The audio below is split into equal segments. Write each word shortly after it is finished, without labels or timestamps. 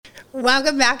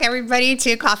Welcome back, everybody,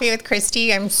 to Coffee with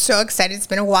Christy. I'm so excited. It's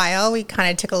been a while. We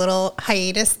kind of took a little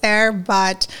hiatus there,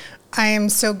 but I am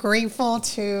so grateful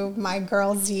to my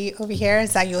girl Z over here,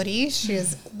 Zayuri. She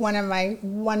is one of my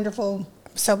wonderful,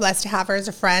 I'm so blessed to have her as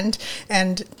a friend.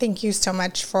 And thank you so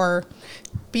much for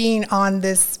being on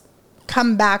this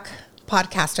comeback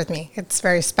podcast with me. It's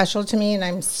very special to me, and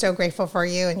I'm so grateful for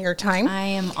you and your time. I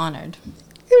am honored.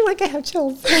 Like I have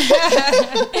chills.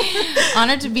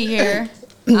 Honored to be here.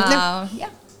 Yeah.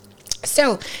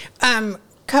 So,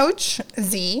 Coach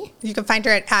Z, you can find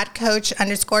her at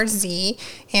 @coach_Z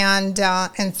and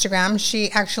Instagram.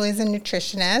 She actually is a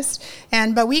nutritionist,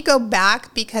 but we go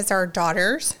back because our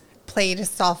daughters played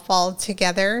softball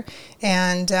together,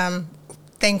 and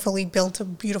thankfully built a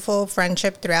beautiful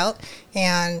friendship throughout.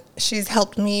 And she's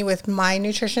helped me with my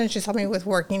nutrition. She's helped me with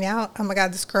working out. Oh my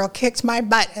God, this girl kicked my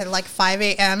butt at like 5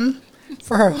 a.m.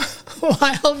 for a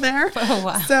while there. For a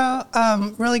while. So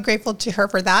really grateful to her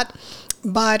for that.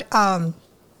 But I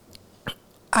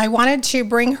wanted to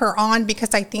bring her on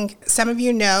because I think some of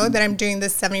you know that I'm doing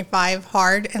this 75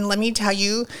 hard. And let me tell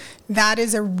you, that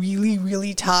is a really,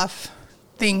 really tough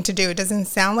thing to do. It doesn't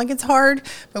sound like it's hard,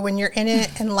 but when you're in it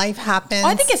and life happens. Oh,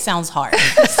 I think it sounds hard.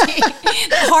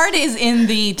 Hard is in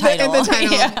the title.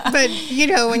 Yeah. But you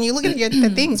know, when you look at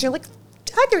the things, you're like,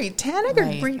 I could eat 10, I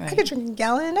could drink a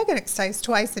gallon, I could exercise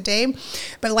twice a day,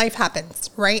 but life happens,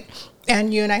 right?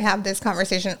 And you and I have this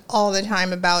conversation all the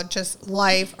time about just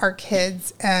life, our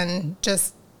kids, and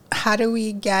just how do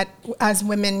we get, as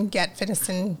women, get fitness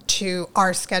into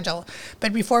our schedule.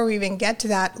 But before we even get to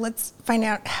that, let's find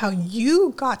out how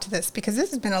you got to this, because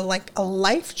this has been a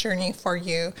life journey for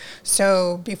you.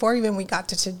 So before even we got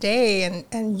to today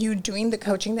and you doing the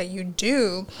coaching that you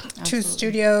do, Absolutely. 2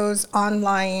 studios,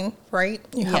 online, right?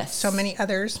 You have so many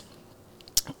others.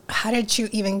 How did you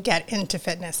even get into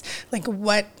fitness? Like,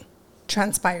 what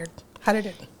transpired? How did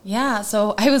it? Yeah,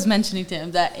 so I was mentioning to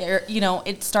him that,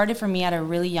 it started for me at a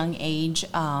really young age,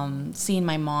 seeing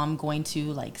my mom going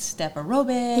to like step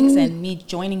aerobics and me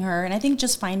joining her. And I think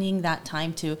just finding that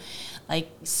time to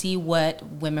like see what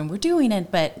women were doing.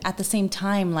 But at the same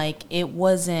time, like it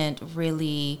wasn't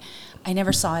really, I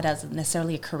never saw it as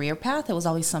necessarily a career path. It was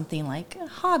always something like a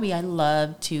hobby. I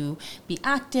love to be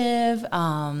active.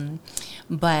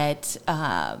 But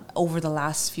over the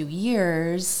last few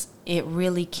years, it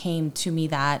really came to me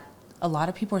that a lot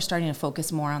of people are starting to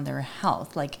focus more on their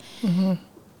health. Like some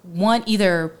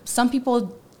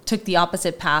people took the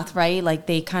opposite path, right? Like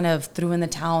they kind of threw in the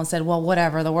towel and said, well,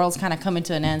 whatever, the world's kind of coming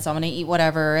to an end, so I'm going to eat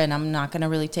whatever, and I'm not going to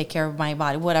really take care of my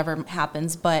body, whatever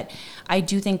happens. But I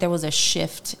do think there was a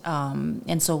shift.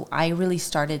 And so I really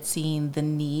started seeing the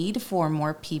need for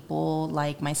more people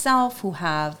like myself who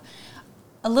have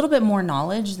a little bit more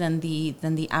knowledge than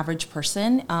the average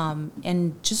person,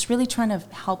 and just really trying to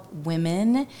help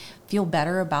women feel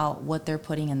better about what they're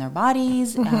putting in their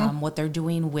bodies, what they're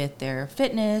doing with their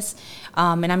fitness.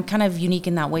 And I'm kind of unique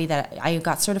in that way that I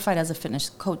got certified as a fitness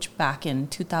coach back in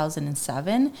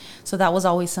 2007. So that was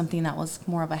always something that was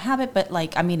more of a habit, but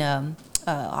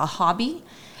a hobby.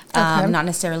 Not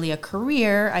necessarily a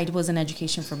career. I was in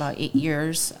education for about 8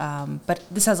 years, but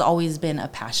this has always been a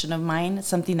passion of mine. It's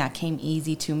something that came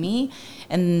easy to me.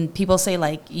 And people say,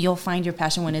 like, you'll find your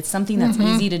passion when it's something that's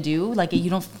easy to do. Like, you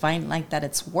don't find, like, that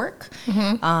it's work.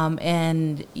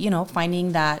 And,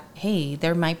 finding that, hey,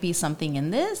 there might be something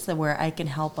in this where I can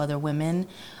help other women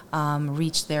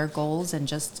reach their goals. And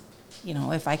just,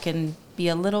 if I can be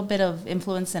a little bit of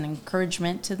influence and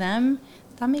encouragement to them,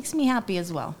 that makes me happy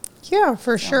as well. Yeah,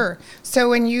 for sure. So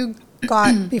when you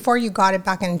before you got it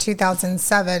back in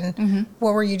 2007,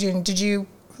 what were you doing?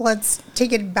 Let's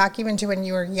take it back even to when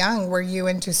you were young. Were you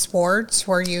into sports?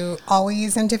 Were you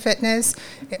always into fitness?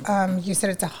 You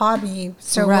said it's a hobby.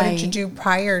 So what did you do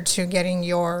prior to getting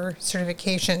your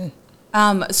certification?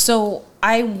 So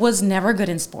I was never good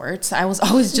in sports. I was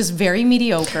always just very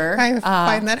mediocre. I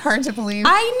find that hard to believe.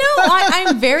 I know.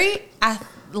 I'm very athletic.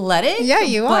 Yeah,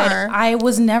 you are. I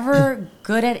was never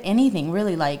good at anything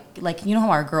really. Like how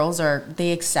our girls are,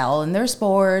 they excel in their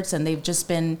sports, and they've just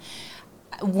been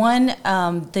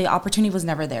the opportunity was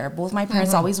never there. Both my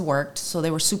parents always worked, so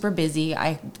they were super busy.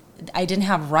 I didn't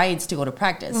have rides to go to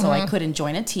practice, so I couldn't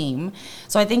join a team.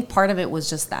 So I think part of it was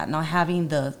just that, not having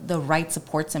the right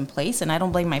supports in place. And I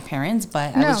don't blame my parents,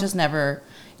 but I was just never,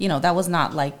 that was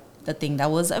not like the thing that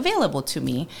was available to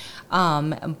me.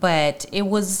 But it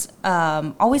was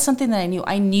always something that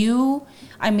I knew.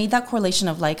 I made that correlation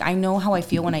of like, I know how I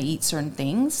feel when I eat certain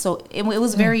things. So it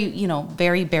was very,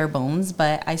 very bare bones,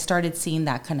 but I started seeing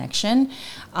that connection.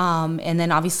 And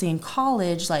then obviously in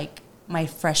college, like, my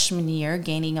freshman year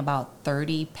gaining about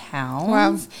 30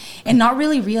 pounds. Wow. And not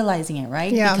really realizing it,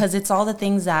 right? Yeah. Because it's all the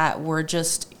things that were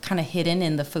just kind of hidden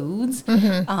in the foods.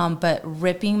 But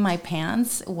ripping my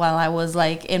pants while I was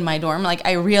like in my dorm, like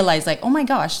I realized like, oh my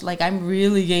gosh, like I'm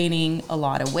really gaining a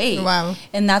lot of weight. Wow.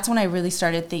 And that's when I really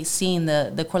started seeing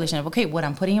the correlation of, okay, what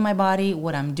I'm putting in my body,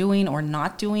 what I'm doing or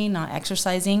not doing, not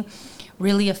exercising,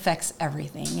 really affects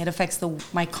everything. It affects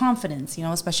my confidence, you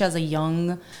know, especially as a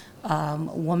young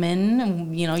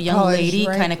woman, you know, young College, lady,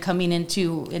 right. kind of coming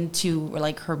into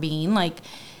like her being, like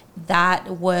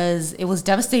it was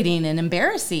devastating and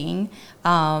embarrassing.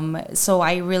 So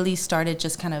I really started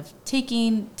just kind of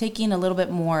taking a little bit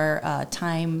more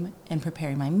time and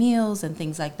preparing my meals and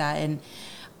things like that. And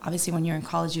obviously when you're in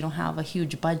college, you don't have a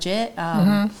huge budget.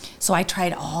 So I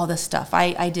tried all the stuff.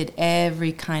 I did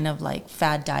every kind of like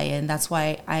fad diet. And that's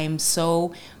why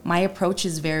my approach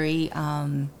is very,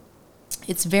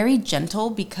 it's very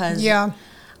gentle, because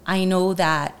I know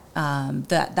that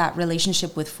that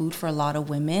relationship with food for a lot of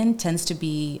women tends to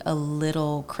be a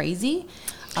little crazy.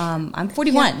 I'm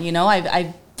 41, you know,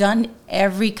 I've done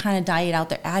every kind of diet out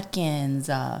there. Atkins,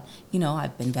 you know,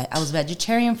 I was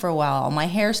vegetarian for a while. My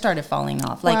hair started falling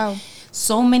off. Like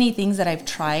so many things that I've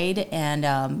tried,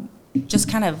 and just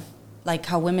kind of like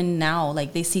how women now,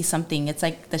 like they see something, it's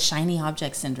like the shiny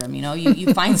object syndrome, you know,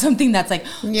 you find something that's like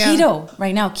keto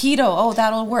right now, oh,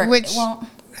 that'll work. Which, well,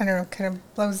 I don't know, kind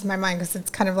of blows my mind, because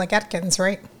it's kind of like Atkins,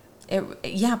 right?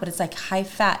 Yeah, but it's like high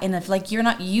fat, and if like you're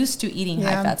not used to eating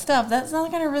high fat stuff, that's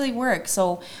not going to really work.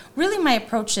 So really my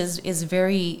approach is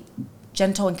very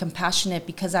gentle and compassionate,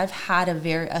 because I've had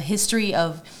a history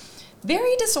of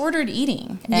very disordered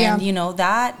eating, and you know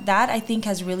that I think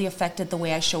has really affected the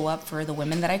way I show up for the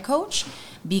women that I coach,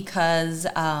 because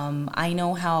I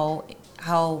know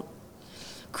how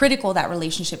critical that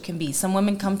relationship can be. Some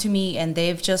women come to me and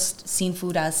they've just seen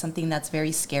food as something that's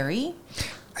very scary.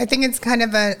 I think it's kind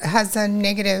of has a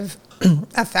negative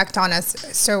effect on us.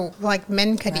 So like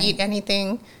men could eat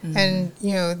anything, and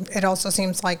you know, it also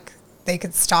seems like they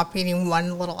could stop eating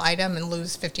one little item and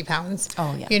lose 50 pounds.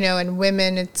 Oh yeah. You know, and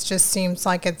women, it just seems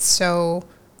like it's so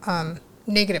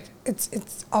negative.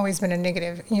 It's always been a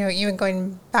negative. You know, even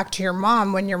going back to your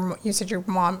mom, when you said your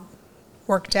mom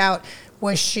worked out,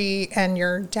 was she and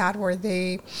your dad,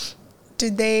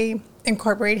 did they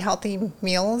incorporate healthy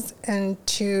meals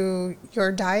into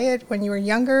your diet when you were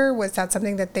younger? Was that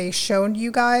something that they showed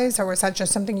you guys, or was that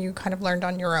just something you kind of learned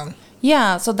on your own?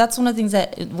 Yeah, so that's one of the things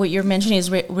that what you're mentioning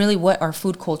is really what our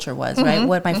food culture was, right?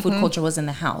 What my food culture was in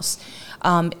the house.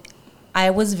 I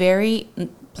was very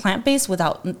plant-based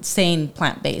without saying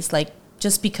plant-based, like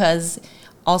just because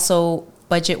also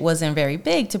budget wasn't very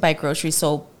big to buy groceries,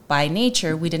 so by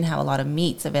nature, we didn't have a lot of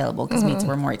meats available, because meats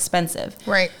were more expensive.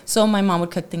 Right. So my mom would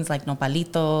cook things like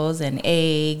nopalitos and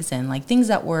eggs and like things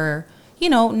that were, you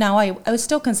know, now I would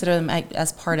still consider them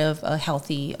as part of a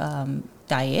healthy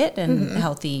diet and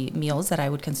healthy meals that I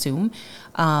would consume.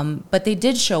 But they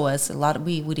did show us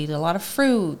we would eat a lot of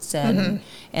fruits and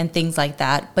things like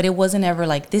that. But it wasn't ever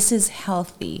like, this is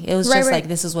healthy. It was just like,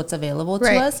 this is what's available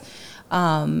to us.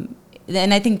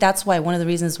 And I think that's why one of the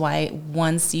reasons why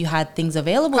once you had things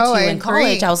available to you in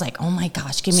college, I was like, oh my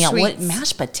gosh, give me what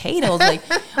mashed potatoes, like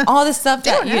all this stuff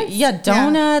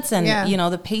donuts and you know,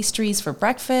 the pastries for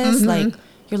breakfast, like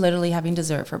you're literally having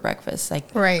dessert for breakfast, like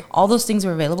all those things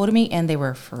were available to me, and they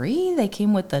were free. They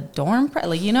came with the dorm,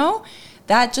 like, you know,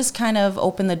 that just kind of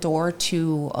opened the door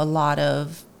to a lot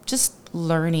of just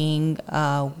learning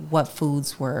what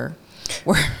foods were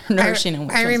nourishing and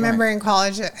what I remember in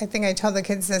college, I think I told the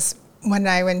kids this when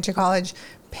I went to college,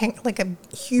 like a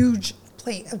huge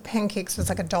plate of pancakes was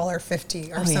like $1.50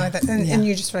 or something like that. And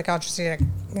you just were like, I'll just eat it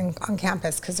on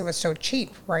campus because it was so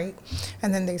cheap, right?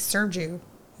 And then they served you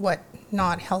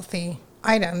not healthy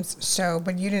items. So,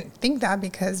 but you didn't think that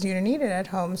because you didn't eat it at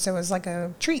home. So it was like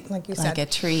a treat, like you said. Like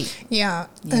a treat. Yeah.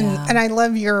 And I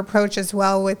love your approach as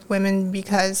well with women,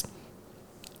 because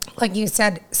like you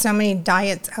said, so many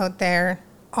diets out there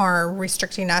are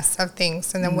restricting us of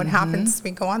things, and then what happens is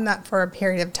we go on that for a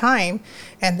period of time,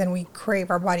 and then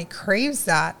our body craves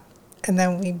that, and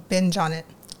then we binge on it,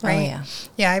 right?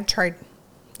 I've tried,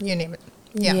 you name it.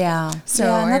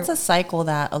 So and that's a cycle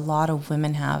that a lot of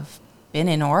women have been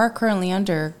in or are currently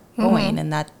undergoing,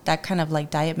 and that kind of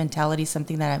like diet mentality is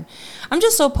something that I'm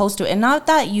just so opposed to. And not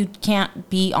that you can't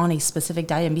be on a specific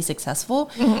diet and be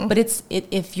successful, but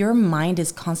if your mind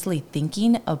is constantly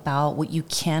thinking about what you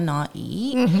cannot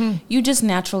eat, you just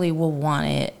naturally will want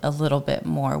it a little bit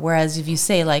more. Whereas if you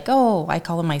say like, oh, I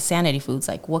call them my sanity foods,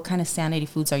 like what kind of sanity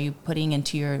foods are you putting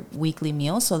into your weekly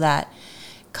meal so that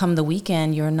come the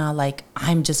weekend, you're not like,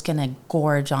 I'm just going to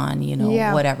gorge on,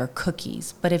 whatever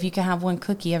cookies. But if you can have one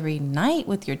cookie every night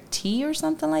with your tea or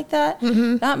something like that,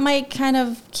 that might kind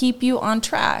of keep you on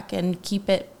track and keep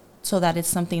it so that it's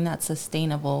something that's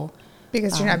sustainable.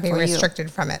 Because you're not being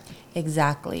restricted from it.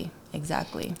 Exactly.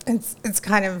 It's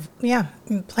kind of,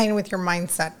 playing with your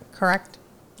mindset, correct?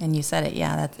 And you said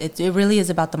it, it really is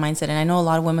about the mindset. And I know a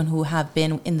lot of women who have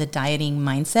been in the dieting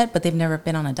mindset, but they've never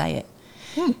been on a diet.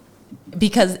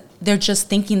 Because they're just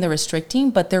thinking they're restricting,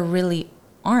 but they really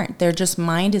aren't. Their just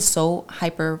mind is so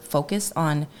hyper focused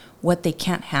on what they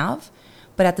can't have.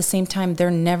 But at the same time, they're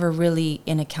never really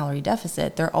in a calorie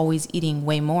deficit. They're always eating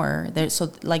way more.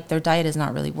 So like their diet is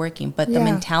not really working, but the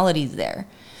mentality is there.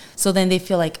 So then they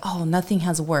feel like, oh, nothing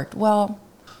has worked. Well,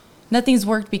 nothing's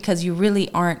worked because you really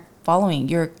aren't following.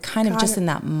 You're kind of just in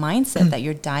that mindset that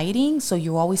you're dieting. So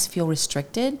you always feel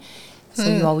restricted. So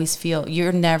you always feel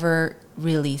you're never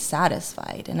really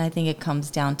satisfied. And I think it comes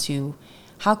down to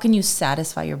how can you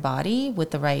satisfy your body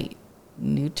with the right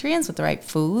nutrients, with the right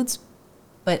foods,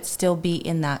 but still be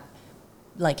in that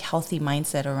like healthy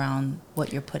mindset around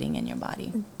what you're putting in your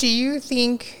body. Do you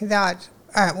think that,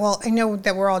 I know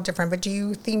that we're all different, but do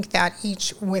you think that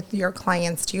with your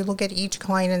clients, do you look at each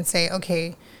client and say,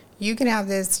 okay, you can have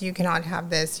this, you cannot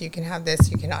have this, you can have this,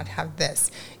 you cannot have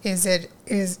this?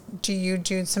 Do you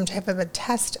do some type of a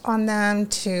test on them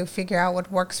to figure out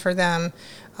what works for them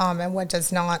and what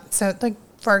does not? So like,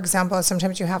 for example,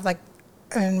 sometimes you have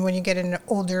and when you get into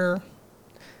older,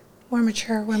 more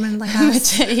mature women like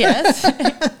us. Yes.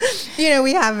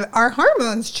 We have our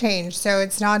hormones change. So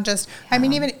it's not just,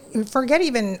 even forget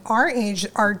even our age,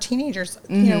 our teenagers,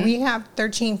 we have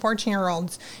 13,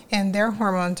 14-year-olds and their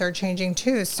hormones are changing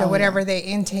too. So whatever they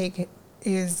intake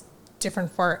is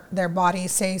different for their body,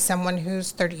 say someone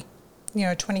who's 30,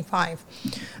 25.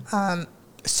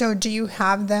 So do you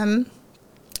have them?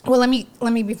 Well, let me,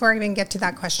 before I even get to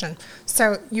that question.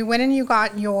 So you went and you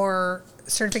got your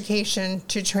certification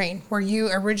to train. Were you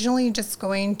originally just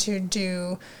going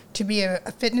to be a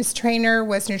fitness trainer?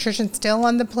 Was nutrition still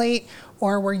on the plate?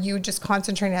 Or were you just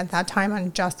concentrating at that time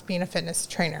on just being a fitness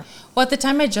trainer? Well, at the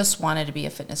time, I just wanted to be a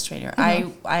fitness trainer.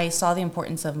 I saw the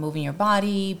importance of moving your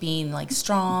body, being like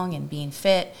strong and being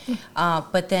fit.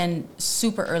 But then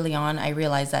super early on, I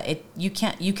realized that you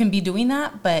can be doing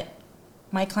that, but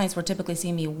my clients were typically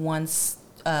seeing me once,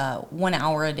 1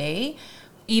 hour a day.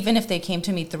 Even if they came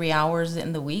to me 3 hours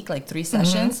in the week, like 3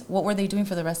 sessions, what were they doing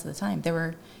for the rest of the time? They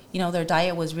were, their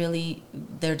diet was really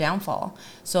their downfall.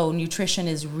 So nutrition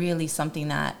is really something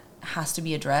that has to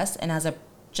be addressed. And as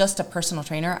just a personal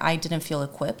trainer, I didn't feel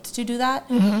equipped to do that.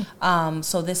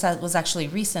 So this was actually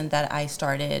recent that I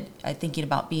started thinking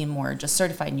about being more just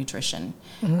certified nutrition.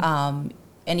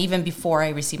 And even before I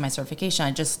received my certification,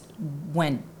 I just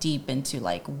went deep into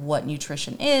like what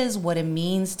nutrition is, what it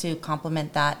means to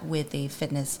complement that with a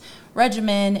fitness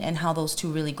regimen, and how those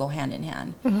two really go hand in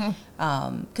hand.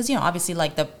 Because obviously,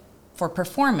 like for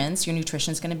performance, your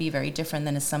nutrition is going to be very different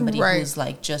than somebody who's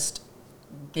like just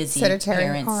busy,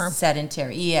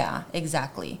 sedentary. Yeah,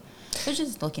 exactly. So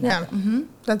just looking at it.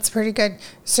 That's pretty good.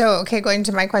 So, okay, going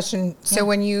to my question. So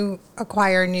when you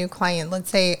acquire a new client, let's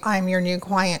say I'm your new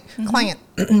client,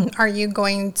 are you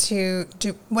going to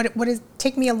do,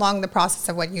 take me along the process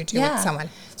of what you do with someone?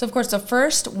 So of course, the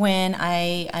first, when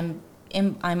I'm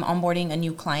onboarding a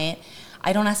new client,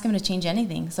 I don't ask them to change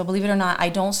anything. So believe it or not, I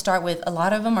don't start with, a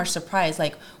lot of them are surprised,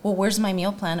 like, well, where's my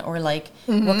meal plan? Or like,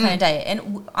 what kind of diet?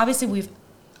 And obviously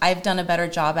I've done a better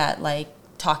job at like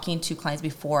talking to clients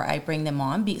before I bring them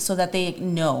on, so that they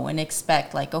know and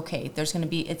expect like, okay, there's going to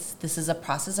be, this is a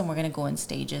process and we're going to go in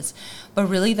stages. But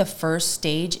really the first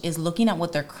stage is looking at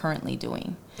what they're currently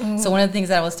doing. So one of the things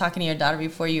that I was talking to your daughter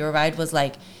before you arrived was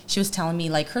like, she was telling me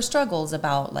like her struggles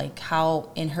about like how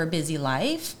in her busy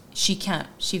life, she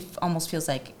almost feels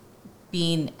like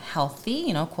being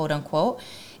healthy, quote unquote,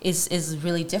 is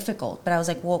really difficult. But I was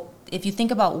like, well, if you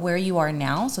think about where you are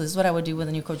now, so this is what I would do with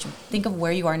a new coach, think of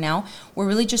where you are now. We're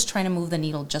really just trying to move the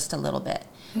needle just a little bit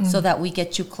so that we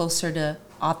get you closer to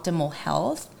optimal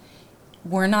health.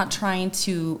 We're not trying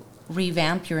to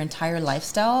revamp your entire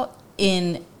lifestyle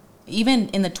even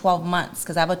in the 12 months,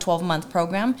 because I have a 12-month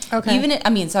program.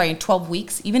 Okay. 12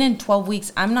 weeks. Even in 12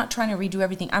 weeks, I'm not trying to redo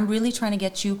everything. I'm really trying to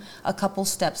get you a couple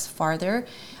steps farther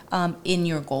in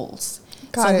your goals.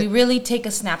 We really take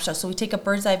a snapshot. So we take a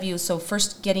bird's eye view. So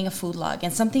first, getting a food log,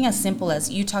 and something as simple as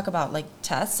you talk about like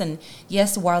tests. And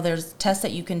yes, while there's tests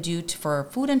that you can do for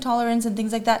food intolerance and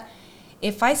things like that,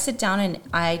 if I sit down and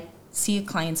I see a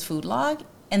client's food log,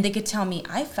 and they could tell me,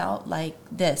 I felt like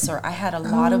this, or I had a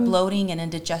lot of bloating and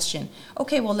indigestion.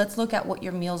 Okay, well, let's look at what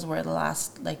your meals were the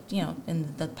last, like, you know,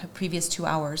 in the previous 2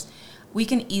 hours. We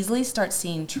can easily start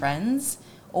seeing trends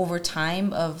over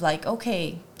time of like,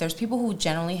 okay, there's people who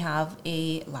generally have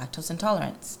a lactose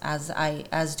intolerance,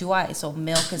 as do I. So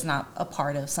milk is not a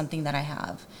part of something that I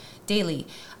have daily.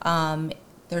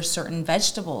 There's certain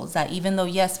vegetables that, even though,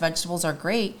 yes, vegetables are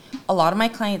great, a lot of my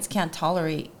clients can't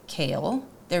tolerate kale.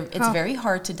 It's very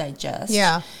hard to digest.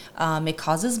 Yeah. It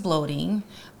causes bloating.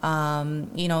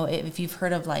 You know, if you've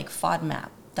heard of like FODMAP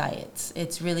diets,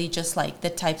 it's really just like the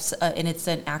types, and it's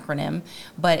an acronym,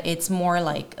 but it's more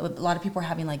like a lot of people are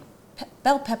having like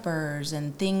bell peppers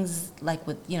and things like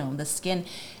with, you know, the skin,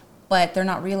 but they're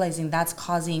not realizing that's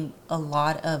causing a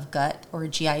lot of gut or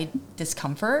GI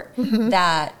discomfort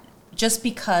that just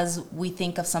because we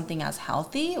think of something as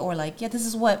healthy or like, yeah, this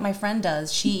is what my friend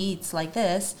does, she eats like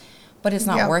this, but it's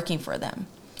not working for them.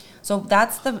 So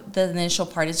that's the initial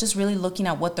part, is just really looking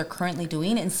at what they're currently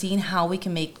doing and seeing how we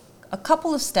can make a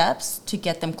couple of steps to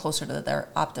get them closer to their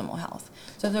optimal health.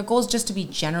 So their goal is just to be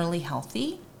generally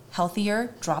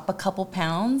healthier, drop a couple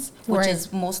pounds, which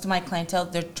is most of my clientele.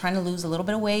 They're trying to lose a little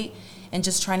bit of weight and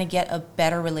just trying to get a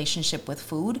better relationship with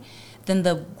food. Then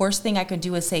the worst thing I could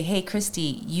do is say, hey,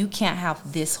 Christy, you can't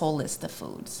have this whole list of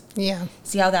foods. Yeah.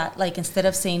 See how that, like, instead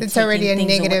of saying it's already a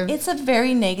negative. Away, it's a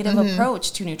very negative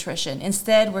approach to nutrition.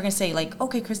 Instead, we're going to say, like,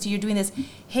 okay, Christy, you're doing this.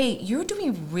 Hey, you're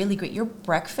doing really great. Your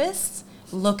breakfasts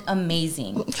look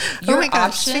amazing. Your oh my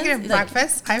gosh, speaking of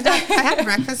breakfast, I had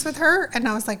breakfast with her, and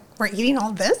I was like, we're eating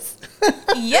all this?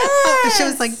 Yes. She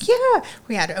was like, yeah.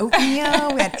 We had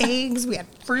oatmeal, we had eggs, we had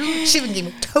fruit. She even gave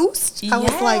me toast. I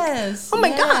was like, oh my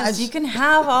gosh. You can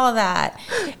have all that.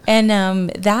 And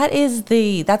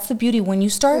that's the beauty. When you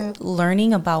start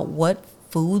learning about what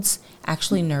foods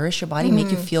actually nourish your body,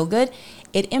 make you feel good,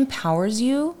 it empowers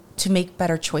you to make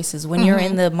better choices. When you're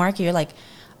in the market, you're like,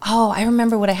 oh, I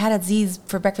remember what I had at Z's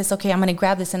for breakfast. Okay, I'm going to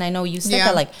grab this. And I know you said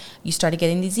that, like, you started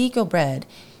getting the Eco bread.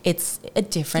 It's a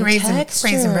different texture.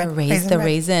 Raisin bread.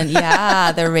 Raisin.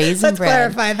 Yeah, the raisin Let's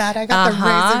bread. Clarify that. I got the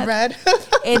raisin bread.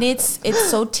 And it's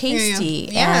so tasty.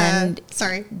 Yeah. And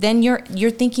sorry. Then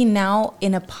you're thinking now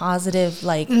in a positive,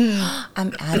 like,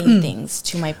 I'm adding things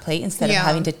to my plate instead of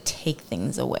having to take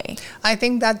things away. I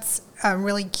think that's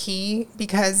really key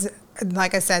because,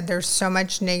 like I said, there's so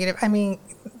much negative. I mean,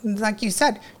 like you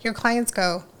said, your clients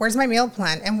go, where's my meal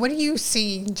plan? And what do you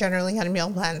see generally on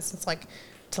meal plans? It's like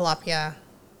tilapia,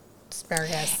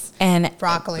 asparagus, and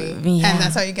broccoli. And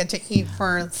that's all you get to eat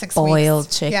for 6 weeks.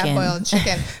 Boiled chicken. Yeah, boiled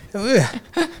chicken.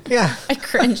 Yeah. I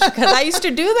cringe because I used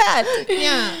to do that.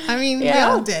 Yeah. I mean, we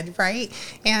all did, right?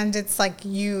 And it's like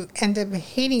you end up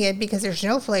hating it because there's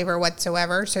no flavor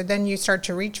whatsoever. So then you start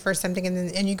to reach for something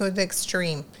and you go to the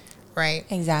extreme. Right.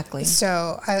 Exactly.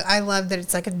 So I love that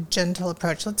it's like a gentle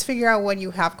approach. Let's figure out what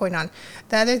you have going on.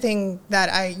 The other thing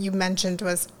that you mentioned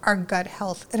was our gut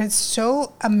health. And it's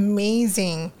so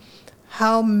amazing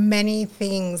how many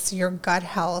things your gut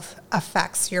health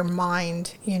affects your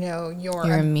mind, you know, your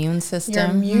immune system. Your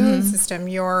immune system,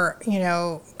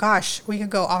 gosh, we could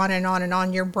go on and on and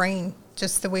on. Your brain,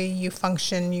 just the way you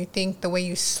function, you think, the way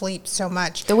you sleep so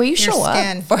much. The way you show up.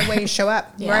 The way you show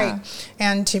up, right.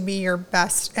 And to be your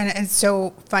best. And it's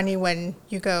so funny when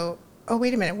you go, oh,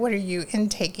 wait a minute, what are you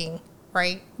intaking,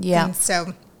 right? Yeah. And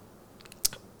so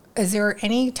is there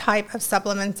any type of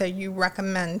supplements that you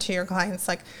recommend to your clients?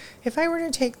 Like, if I were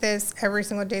to take this every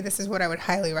single day, this is what I would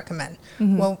highly recommend.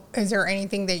 Well, is there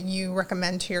anything that you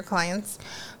recommend to your clients?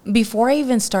 Before I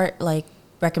even start, like,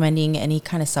 recommending any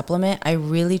kind of supplement, I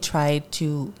really try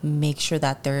to make sure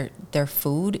that their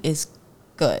food is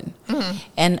good.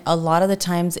 And a lot of the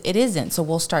times it isn't. So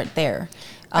we'll start there.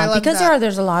 Because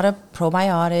there's a lot of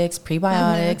probiotics,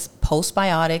 prebiotics,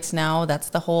 postbiotics now. That's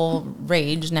the whole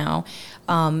rage now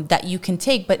that you can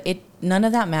take. But none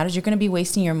of that matters. You're going to be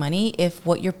wasting your money if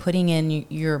what you're putting in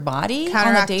your body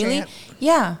on a daily.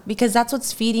 Yeah, because that's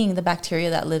what's feeding the bacteria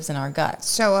that lives in our gut.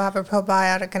 So we'll have a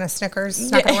probiotic and a Snickers.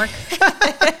 It's not going to work.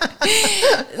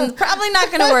 It's probably not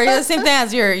going to work. It's the same thing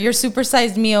as your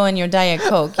supersized meal and your Diet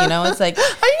Coke. You know, it's like,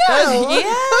 I know.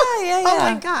 Yeah. Oh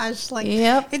my gosh! Like,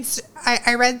 it's.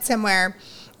 I read somewhere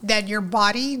that your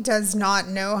body does not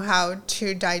know how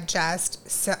to digest,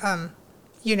 synthetic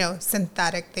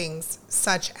things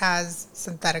such as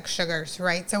synthetic sugars,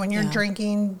 right? So when you're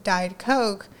drinking Diet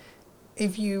Coke,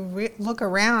 if you look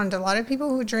around, a lot of people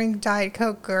who drink Diet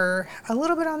Coke are a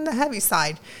little bit on the heavy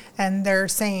side, and they're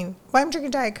saying, "Well, I'm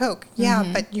drinking Diet Coke."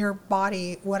 Yeah, but your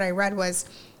body, what I read was,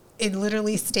 it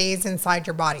literally stays inside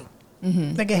your body.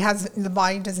 Like the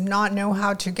body does not know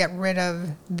how to get rid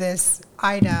of this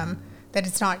item that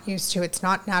it's not used to. It's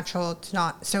not natural. It's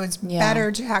not. So it's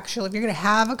better to actually, if you're going to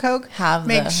have a Coke,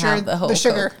 make sure the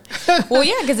sugar. Well,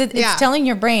 yeah, because it's telling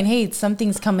your brain, hey,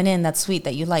 something's coming in that's sweet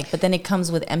that you like, but then it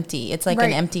comes with empty. It's like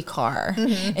an empty car,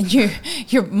 and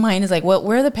your mind is like, well,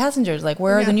 where are the passengers? Like,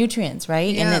 where are the nutrients,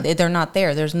 right? And they're not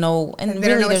there. There's no, and they really,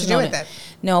 don't know what there's to do with it.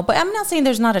 No, but I'm not saying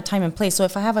there's not a time and place. So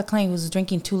if I have a client who's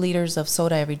drinking 2 liters of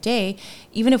soda every day,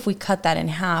 even if we cut that in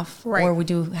half, or we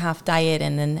do half diet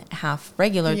and then half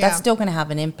regular, that's still going to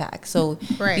have an impact. So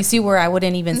you see where I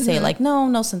wouldn't even say like,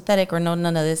 no synthetic or none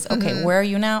of this. Okay, where are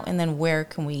you now? And then where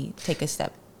can we take a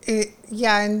step?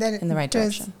 And then in the right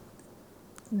direction.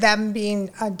 Them being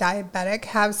a diabetic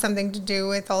have something to do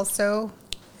with also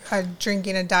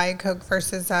drinking a Diet Coke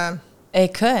versus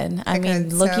it could. I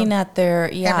mean, looking at their,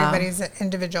 everybody's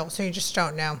individual, so you just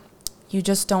don't know. You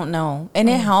just don't know. And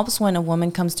it helps when a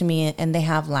woman comes to me and they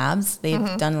have labs.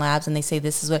 They've done labs and they say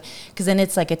this is what, because then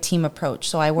it's like a team approach.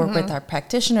 So I work with our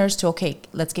practitioners to, okay,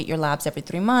 let's get your labs every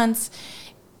 3 months.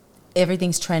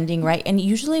 Everything's trending, right? And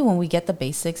usually when we get the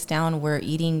basics down, we're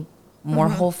eating more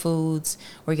whole foods.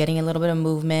 We're getting a little bit of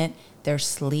movement. Their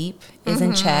sleep is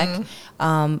in check.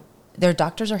 Their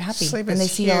doctors are happy. Sleep and is they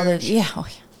see huge. all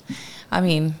the, I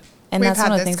mean, and We've that's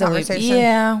one of the things that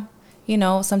conversation. you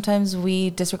know, sometimes we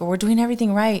disregard, we're doing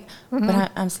everything right,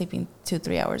 but I'm sleeping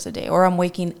 2-3 hours a day, or I'm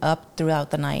waking up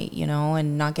throughout the night, you know,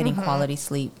 and not getting quality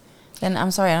sleep. Then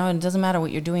I'm sorry, it doesn't matter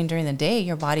what you're doing during the day,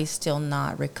 your body's still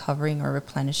not recovering or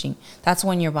replenishing. That's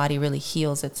when your body really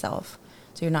heals itself.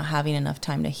 So you're not having enough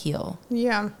time to heal.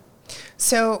 Yeah.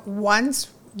 So once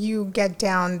you get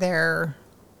down there,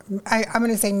 I'm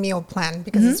going to say meal plan,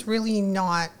 because it's really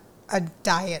not a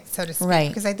diet, so to speak. Right.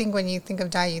 Because I think when you think of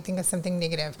diet, you think of something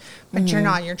negative, but you're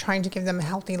not. You're trying to give them a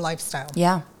healthy lifestyle.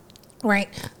 Yeah. Right.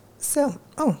 So,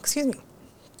 excuse me.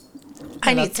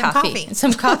 I need some coffee.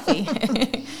 Some coffee.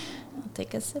 I'll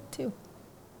take a sip too.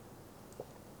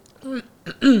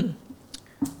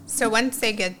 So once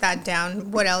they get that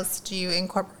down, what else do you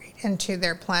incorporate into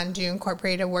their plan? Do you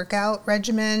incorporate a workout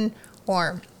regimen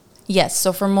or? Yes.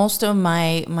 So for most of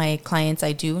my clients,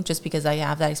 I do, just because I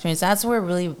have that experience. That's where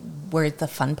it's the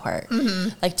fun part.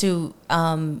 Like to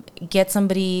get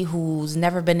somebody who's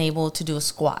never been able to do a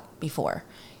squat before,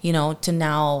 you know, to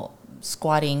now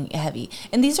squatting heavy.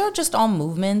 And these are just all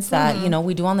movements that, you know,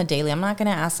 we do on the daily. I'm not going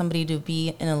to ask somebody to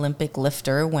be an Olympic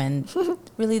lifter when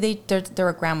really they're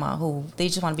a grandma who they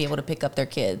just want to be able to pick up their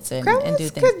kids and do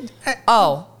things.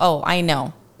 I know.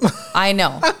 I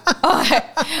know.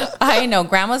 I know.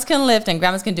 Grandmas can lift and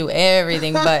grandmas can do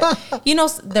everything, but you know,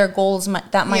 their goals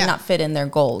might not fit in their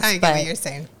goals. I get what you're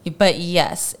saying. But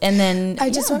yes. And then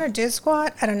I just want to do a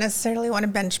squat. I don't necessarily want to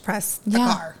bench press the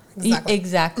car.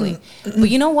 Exactly. But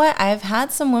you know what? I've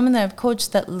had some women that I've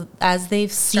coached that as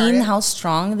they've seen how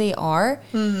strong they are,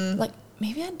 like,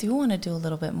 maybe I do want to do a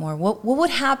little bit more. What would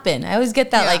happen? I always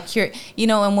get that like here, you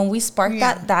know, and when we spark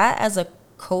that as a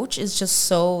coach is just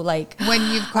so like when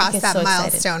you've crossed that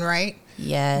milestone, right?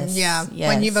 Yes. Yeah. Yes.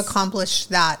 When you've accomplished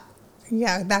that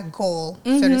goal,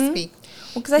 so to speak.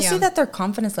 Well, because I see that their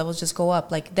confidence levels just go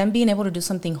up. Like them being able to do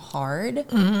something hard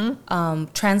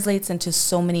translates into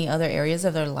so many other areas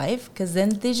of their life. Because then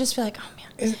they just feel like, oh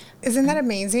man, isn't that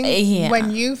amazing? Yeah.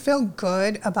 When you feel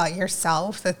good about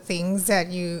yourself, the things that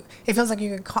it feels like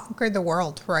you could conquer the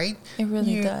world, right? It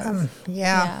really does.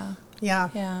 Yeah.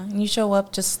 And you show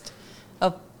up just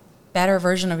a better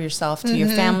version of yourself to your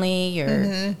family,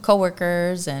 your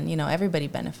coworkers, and you know everybody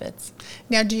benefits.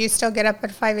 Now, do you still get up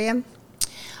at 5 a.m.?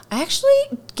 I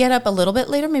actually get up a little bit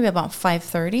later, maybe about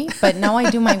 5:30. But now I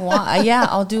do my walk.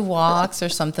 I'll do walks or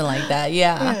something like that.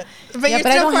 Yeah. But you're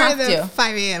still I don't part have of the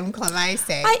 5 a.m. club, I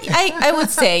say. I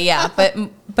would say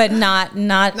but not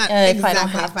exactly if I don't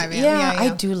have 5 to. a.m. Yeah, I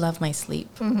do love my sleep.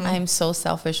 I'm so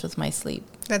selfish with my sleep.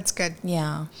 That's good.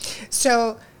 Yeah.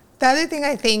 So the other thing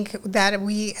I think that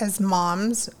we as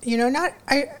moms, you know,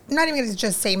 I'm not even going to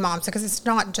just say moms, because it's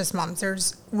not just moms.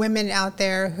 There's women out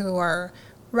there who are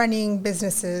running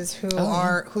businesses who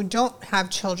don't have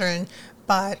children,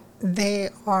 but they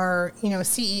are, you know,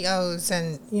 CEOs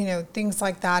and, you know, things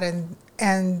like that.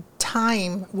 And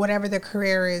time, whatever their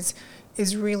career is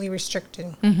really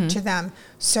restricting to them.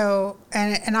 So,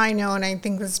 and I know, and I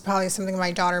think this is probably something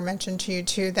my daughter mentioned to you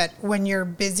too, that when you're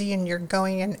busy and you're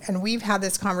going, and we've had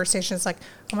this conversation, it's like,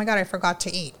 oh my God, I forgot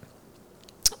to eat.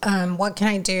 What can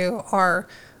I do? Or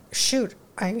shoot,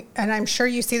 I'm sure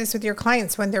you see this with your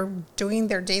clients when they're doing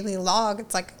their daily log.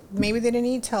 It's like maybe they didn't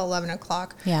eat till 11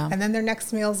 o'clock. Yeah. And then their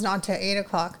next meal is not till 8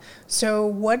 o'clock. So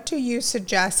what do you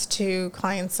suggest to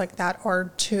clients like that,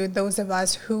 or to those of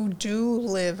us who do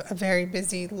live a very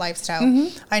busy lifestyle?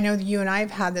 Mm-hmm. I know that you and I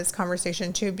have had this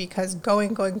conversation too, because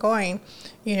going,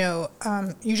 you know,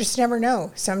 you just never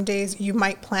know. Some days you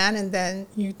might plan and then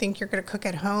you think you're going to cook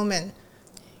at home and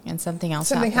something else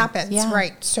happens. Yeah.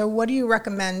 Right. So what do you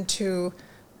recommend to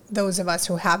those of us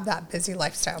who have that busy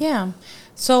lifestyle? Yeah.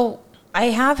 So I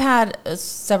have had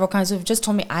several clients who've just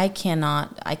told me, I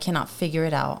cannot figure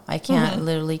it out. I can't,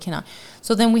 literally cannot.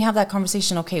 So then we have that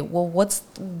conversation. Okay, well,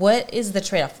 what is the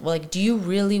trade-off? Like, do you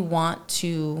really want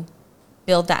to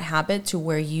build that habit to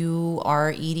where you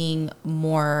are eating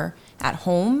more at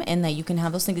home and that you can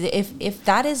have those things? If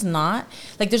that is not,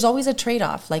 like, there's always a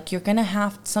trade-off. Like,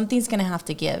 something's gonna have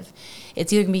to give.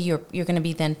 It's either gonna be you're gonna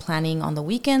be then planning on the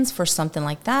weekends for something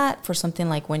like that, for something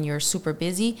like when you're super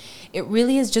busy. It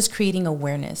really is just creating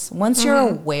awareness. Once you're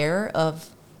aware of,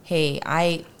 hey,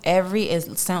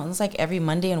 it sounds like every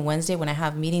Monday and Wednesday when I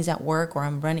have meetings at work or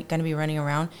I'm gonna be running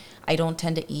around, I don't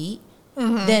tend to eat.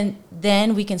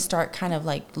 Then we can start kind of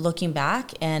like looking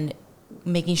back and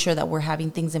making sure that we're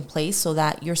having things in place so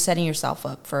that you're setting yourself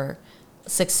up for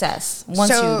success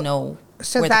once you know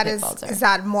where the pitfalls are. Is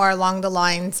that more along the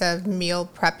lines of meal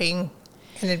prepping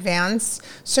in advance?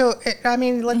 So,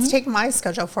 let's take my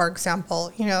schedule, for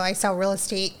example. You know, I sell real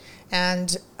estate,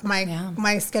 and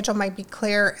my schedule might be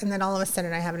clear, and then all of a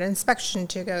sudden I have an inspection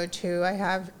to go to, I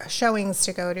have showings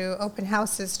to go to, open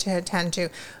houses to attend to.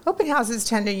 Open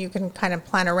houses you can kind of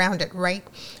plan around it, right?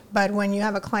 But when you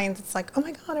have a client that's like, oh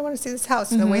my God, I want to see this house,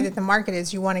 the way that the market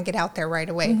is, you want to get out there right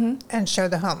away and show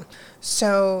the home.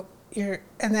 So and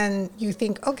then you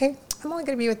think, okay, I'm only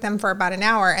going to be with them for about an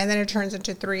hour, and then it turns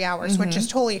into 3 hours, which is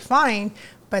totally fine,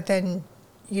 but then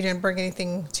you didn't bring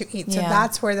anything to eat. So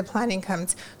that's where the planning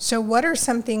comes. So what are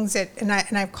some things that,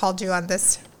 and I've called you on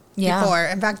this before,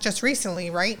 in fact, just recently,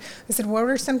 right? I said, what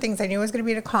are some things? I knew I was going to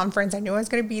be at a conference. I knew I was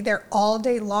going to be there all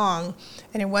day long,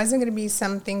 and it wasn't going to be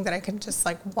something that I could just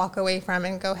like walk away from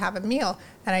and go have a meal.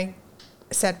 And I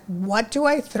said, what do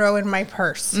I throw in my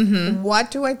purse?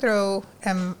 What do I throw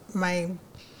in my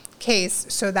case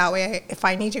so that way if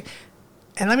I need to?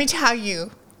 And let me tell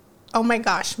you, oh my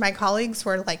gosh, my colleagues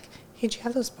were like, hey, do you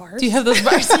have those bars? Do you have those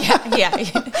bars? Yeah.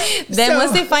 Then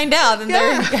once they find out, then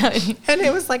they're... And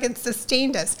it was like it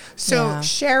sustained us. So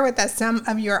share with us some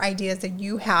of your ideas that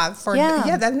you have for...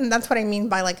 that's what I mean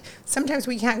by like, sometimes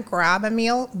we can't grab a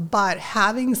meal, but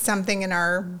having something in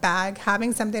our bag,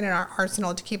 having something in our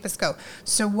arsenal to keep us go.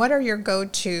 So what are your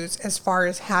go-tos as far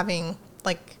as having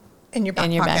like in your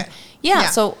back pocket? Yeah,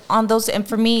 so on those, and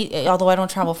for me, although I don't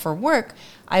travel for work,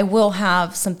 I will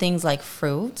have some things like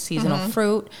fruit, seasonal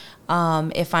fruit.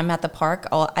 If I'm at the park,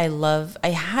 I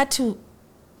had to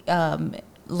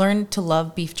learn to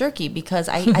love beef jerky because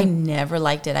I never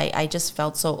liked it. I just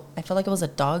I felt like it was a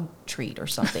dog treat or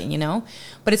something, you know?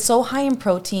 But it's so high in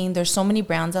protein. There's so many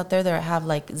brands out there that have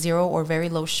like 0 or very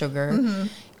low sugar.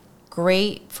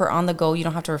 Great for on the go. You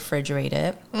don't have to refrigerate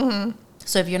it.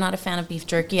 So if you're not a fan of beef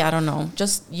jerky, I don't know.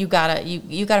 Just you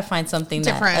gotta find something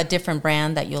a different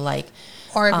brand that you like.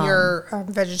 Or if you're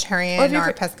vegetarian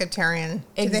or pescatarian.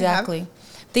 Exactly.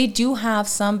 They do have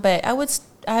some, but I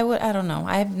don't know.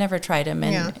 I've never tried them.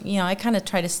 And, I kind of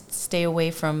try to stay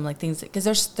away from like things because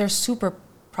they're super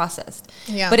processed.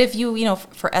 Yeah. But if you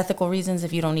for ethical reasons,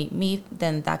 if you don't eat meat,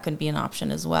 then that could be an option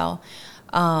as well.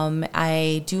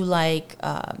 I do like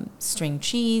string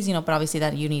cheese, but obviously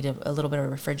that you need a little bit of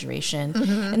refrigeration.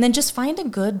 And then just find a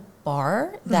good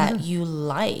bar that you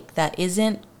like that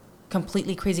isn't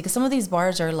completely crazy, because some of these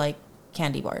bars are like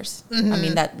candy bars. I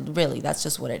mean, that's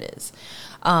just what it is.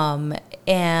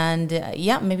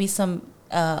 Maybe some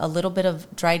a little bit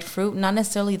of dried fruit, not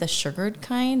necessarily the sugared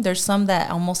kind. There's some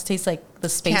that almost taste like the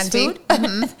space food,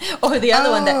 or the other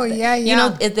one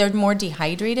that they're more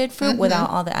dehydrated fruit without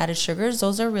all the added sugars.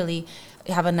 Those are really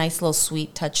have a nice little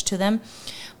sweet touch to them,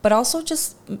 but also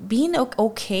just being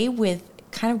okay with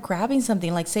kind of grabbing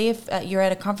something. Like say if you're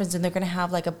at a conference and they're going to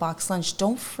have like a box lunch,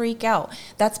 don't freak out.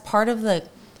 That's part of the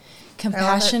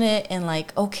compassionate and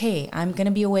like, okay, I'm going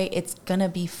to be away. It's going to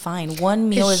be fine. One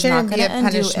meal is not going to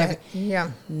undo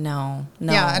everything. No.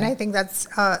 Yeah, and I think that's,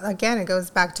 again, it goes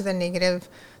back to the negative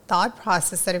thought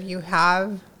process that if you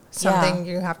have something,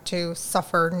 you have to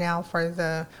suffer now or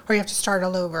you have to start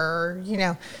all over, or,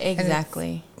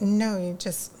 Exactly. No, you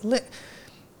just live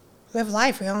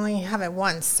life. We only have it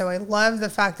once. So I love the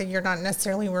fact that you're not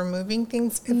necessarily removing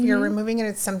things. If you're removing it,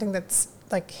 it's something that's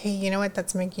like, hey, you know what?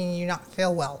 That's making you not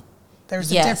feel well.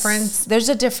 there's a difference. There's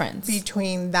a difference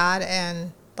between that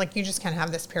and like you just can't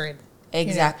have this period.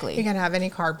 Exactly. You can't have any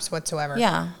carbs whatsoever.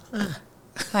 Yeah.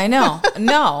 I know.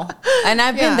 No. And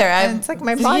I've been there. And it's like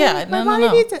my body,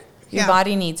 needs it. Your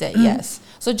body needs it, yes.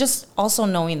 So just also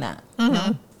knowing that,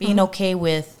 being okay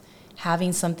with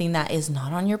having something that is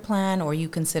not on your plan or you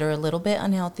consider a little bit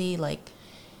unhealthy, like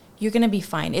you're going to be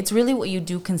fine. It's really what you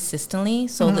do consistently.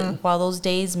 So that while those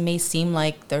days may seem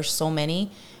like there's so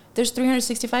many, there's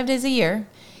 365 days a year.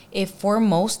 If for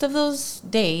most of those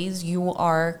days you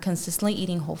are consistently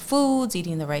eating whole foods,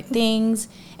 eating the right things,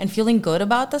 and feeling good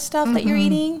about the stuff that you're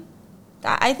eating,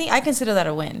 I consider that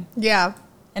a win. Yeah.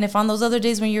 And if on those other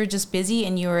days when you're just busy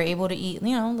and you were able to eat,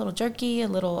 a little jerky, a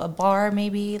bar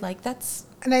maybe, like that's...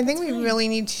 And I think we really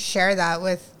need to share that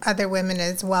with other women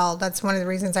as well. That's one of the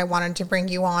reasons I wanted to bring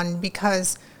you on,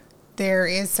 because there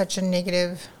is such a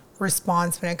negative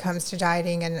response when it comes to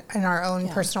dieting and our own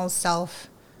personal self,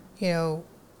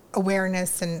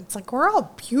 awareness. And it's like, we're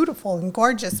all beautiful and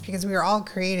gorgeous because we were all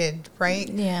created, right?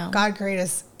 Yeah. God created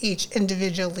us each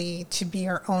individually to be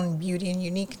our own beauty and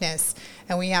uniqueness.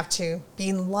 And we have to be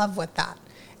in love with that.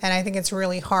 And I think it's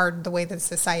really hard the way that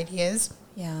society is.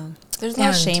 Yeah. There's a lot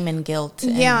of shame and guilt.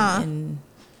 And,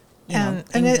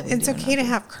 it's okay to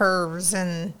have curves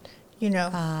and,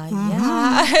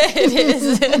 Yeah, it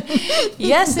is.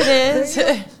 Yes, it is.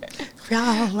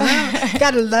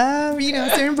 Gotta love,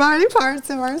 certain body parts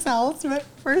of ourselves, but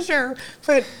for sure.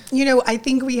 But, I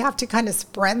think we have to kind of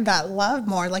spread that love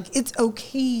more. Like, it's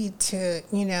okay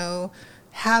to,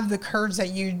 have the curves that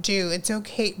you do. It's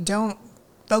okay. Don't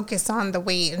focus on the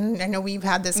weight. And I know we've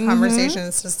had this conversation.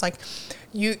 It's just like,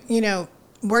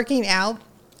 working out,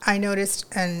 I noticed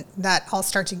and that I'll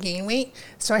start to gain weight.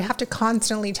 So I have to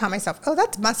constantly tell myself, oh,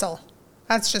 that's muscle.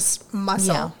 That's just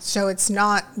muscle. Yeah. So it's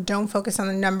not, don't focus on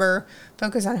the number,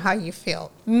 focus on how you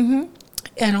feel. And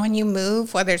when you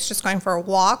move, whether it's just going for a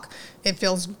walk, it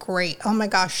feels great. Oh my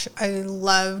gosh, I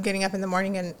love getting up in the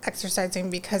morning and exercising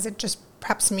because it just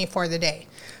preps me for the day.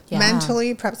 Yeah.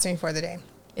 Mentally preps me for the day.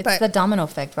 It's the domino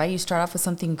effect, right? You start off with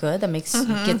something good that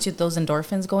gets you those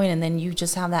endorphins going, and then you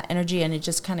just have that energy, and it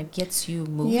just kind of gets you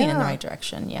moving in the right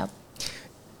direction. Yep.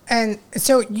 And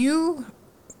so you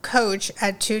coach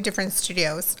at 2 different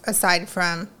studios aside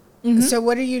from. So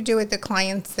what do you do with the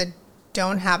clients that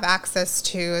don't have access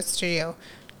to a studio?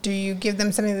 Do you give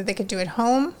them something that they could do at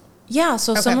home? Yeah,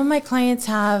 so some of my clients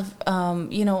have,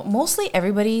 mostly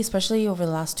everybody, especially over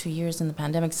the last 2 years in the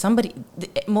pandemic,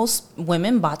 most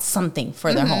women bought something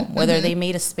for their home, whether they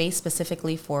made a space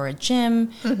specifically for a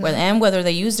gym, whether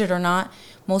they used it or not.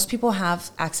 Most people have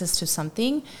access to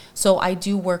something. So I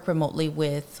do work remotely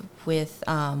with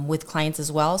clients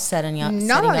as well, setting up.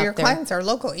 Not all your clients are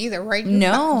local either, right?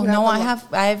 No, I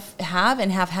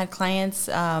have had clients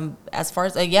as far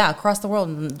as across the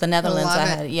world. The Netherlands, I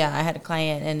had a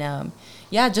client, and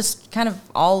just kind of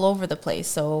all over the place.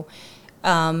 So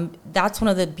that's one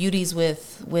of the beauties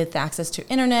with access to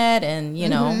internet and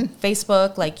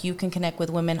Facebook. Like, you can connect with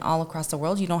women all across the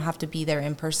world. You don't have to be there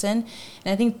in person.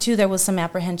 And I think too there was some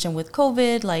apprehension with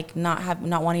COVID, like not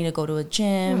wanting to go to a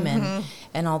gym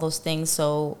and all those things.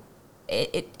 So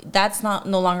that's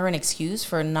no longer an excuse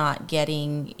for not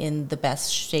getting in the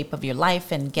best shape of your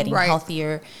life and getting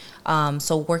healthier.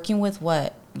 So working with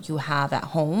what you have at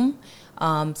home.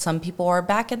 Some people are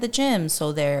back at the gym,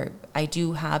 so I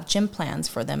do have gym plans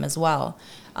for them as well,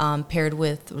 paired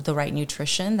with the right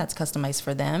nutrition that's customized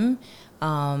for them.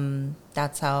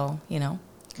 That's how,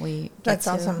 we That's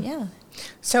awesome. Yeah.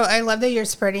 So I love that you're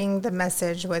spreading the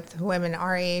message with women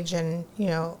our age, and,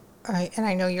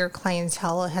 I know your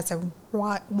clientele has a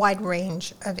wide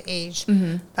range of age,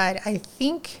 but I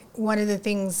think one of the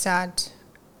things that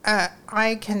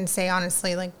I can say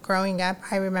honestly, like growing up,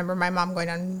 I remember my mom going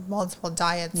on multiple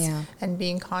diets and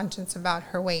being conscious about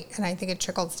her weight. And I think it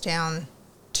trickles down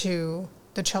to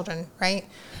the children, right?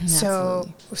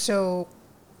 Absolutely. So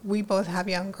we both have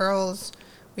young girls.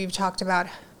 We've talked about,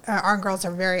 our girls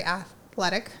are very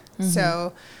athletic.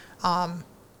 So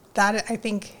that I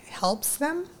think helps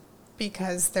them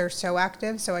because they're so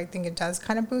active. So I think it does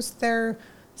kind of boost their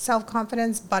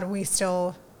self-confidence, but we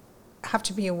still have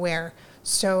to be aware.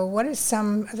 So what are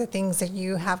some of the things that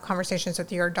you have conversations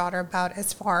with your daughter about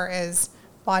as far as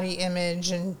body image?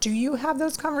 And do you have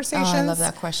those conversations? Oh, I love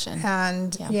that question.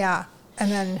 And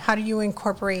and then how do you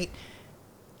incorporate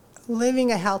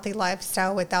living a healthy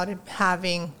lifestyle without it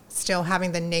still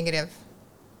having the negative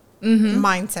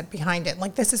mindset behind it?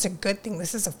 Like, this is a good thing.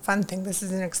 This is a fun thing. This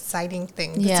is an exciting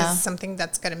thing. This is something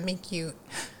that's going to make you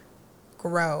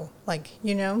grow. Like,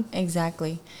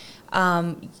 Exactly.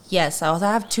 Yes, I also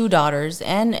have 2 daughters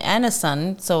and a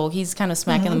son, so he's kind of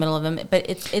smack in the middle of them. But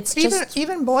it's just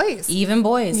even boys. Even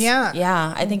boys. Yeah.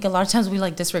 Yeah. I think a lot of times we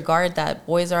like disregard that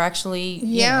boys are actually,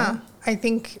 you know, I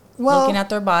think, well, looking at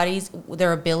their bodies,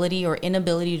 their ability or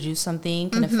inability to do something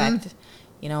can affect,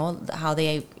 you know, how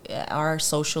they are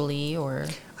socially or.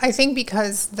 I think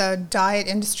because the diet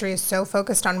industry is so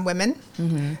focused on women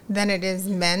than it is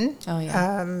men. Oh,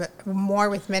 yeah. More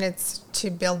with men, it's to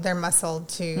build their muscle,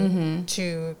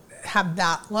 to have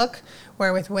that look,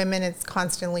 where with women, it's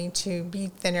constantly to be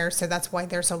thinner. So that's why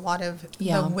there's a lot of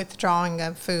the withdrawing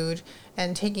of food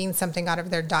and taking something out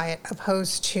of their diet,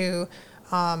 opposed to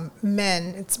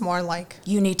men. It's more like,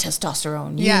 you need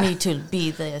testosterone. You need to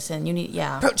be this, and you need,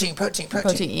 protein.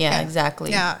 Yeah, exactly.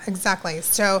 Yeah, exactly.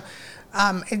 So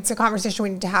it's a conversation we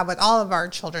need to have with all of our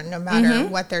children, no matter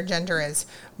what their gender is.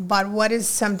 But what is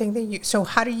something that so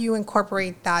how do you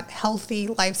incorporate that healthy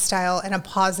lifestyle and a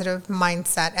positive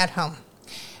mindset at home?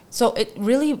 So it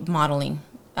really modeling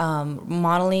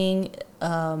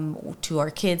to our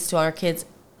kids.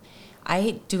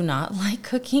 I do not like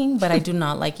cooking, but I do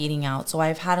not like eating out. So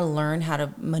I've had to learn how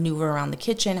to maneuver around the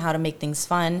kitchen, how to make things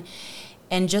fun,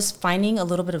 and just finding a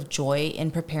little bit of joy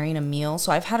in preparing a meal.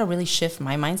 So I've had to really shift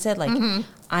my mindset. Like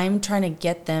I'm trying to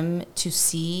get them to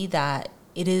see that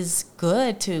it is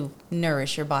good to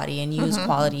nourish your body and use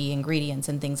quality ingredients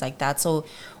and things like that. So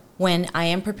when I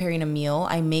am preparing a meal,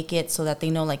 I make it so that they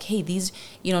know, like, hey, these,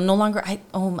 you know, no longer,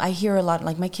 I hear a lot,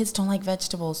 like, my kids don't like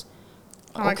vegetables.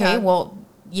 Okay, well,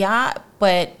 yeah,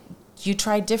 but you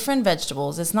try different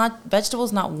vegetables.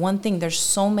 Vegetables not one thing. There's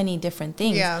so many different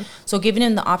things. Yeah. So giving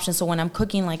them the option. So when I'm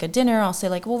cooking like a dinner, I'll say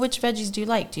like, well, which veggies do you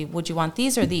like? Would you want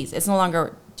these or these? It's no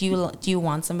longer, do you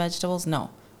want some vegetables? No.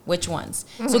 Which ones?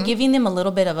 So giving them a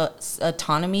little bit of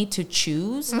autonomy to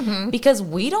choose, because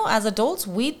we don't, as adults,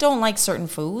 we don't like certain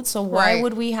foods. So why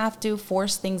would we have to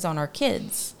force things on our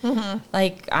kids?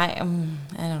 Like I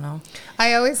don't know.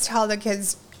 I always tell the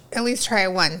kids, at least try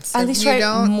it once. At least try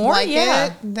it more,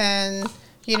 it, then,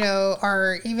 you know,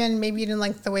 or even maybe you didn't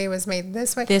like the way it was made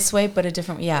this way, but a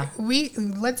different,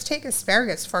 let's take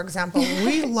asparagus, for example.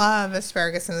 We love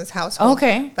asparagus in this household.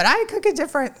 Okay. But I cook it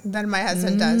different than my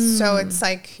husband does. So it's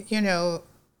like, you know,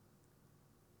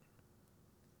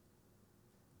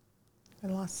 I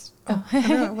lost. Oh, I don't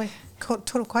know, wait,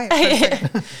 total quiet for a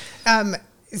second.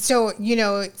 So, you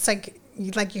know, it's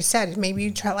like you said, maybe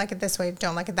you try like it this way,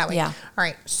 don't like it that way. Yeah. All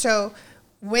right. So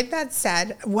with that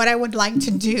said, what I would like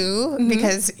to do,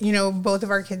 because, you know, both of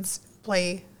our kids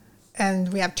play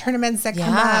and we have tournaments that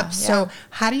come up. So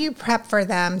how do you prep for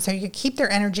them so you keep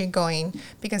their energy going?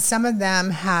 Because some of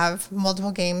them have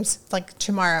multiple games, like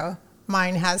tomorrow.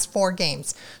 Mine has 4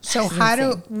 games. So how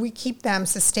do we keep them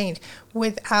sustained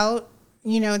without,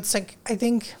 you know, it's like, I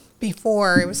think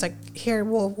before it was like, here,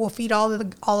 we'll feed all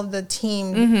of the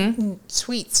team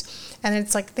sweets. And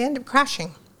it's like they end up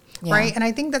crashing. Yeah. Right. And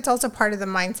I think that's also part of the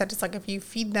mindset. It's like if you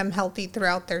feed them healthy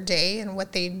throughout their day and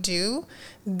what they do,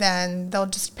 then they'll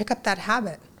just pick up that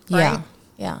habit. Right.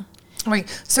 Yeah. Right.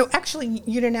 So actually,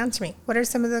 you didn't answer me. What are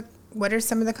some of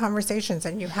the conversations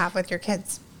that you have with your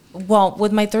kids? Well,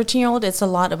 with my 13-year-old, it's a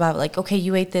lot about like, okay,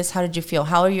 you ate this. How did you feel?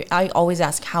 How are you? I always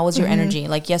ask, how was your energy?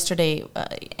 Like yesterday,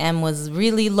 Em was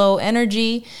really low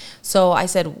energy. So I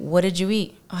said, what did you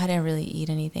eat? Oh, I didn't really eat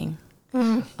anything.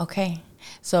 Okay.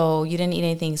 So you didn't eat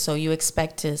anything. So you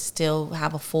expect to still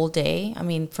have a full day. I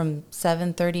mean, from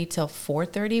 7:30 till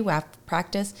 4:30, we have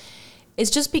practice.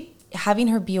 It's just having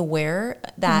her be aware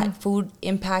that food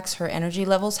impacts her energy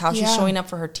levels, how she's showing up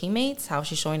for her teammates, how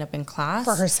she's showing up in class.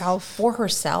 For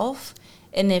herself.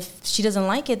 And if she doesn't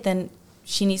like it, then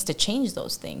she needs to change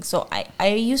those things. So I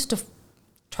used to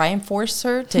try and force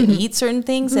her to eat certain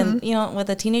things. And, you know, with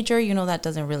a teenager, you know, that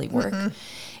doesn't really work.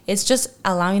 It's just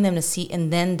allowing them to see,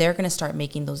 and then they're going to start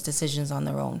making those decisions on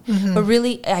their own. But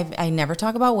really, I never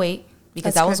talk about weight,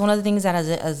 because that was one of the things that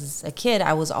as a kid,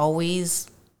 I was always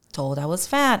told I was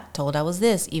fat, told I was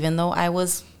this, even though I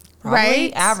was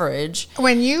probably average.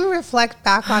 When you reflect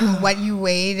back on what you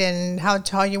weighed and how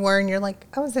tall you were, and you're like,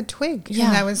 I was a twig,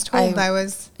 and I was told I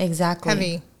was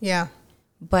heavy. Yeah.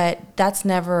 But that's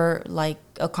never like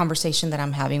a conversation that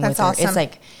I'm having with her. Awesome. It's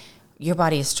like, your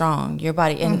body is strong, your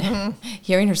body, and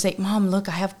hearing her say, Mom, look,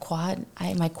 I have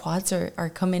my quads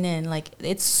are coming in. Like,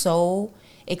 it's so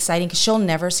exciting, because she'll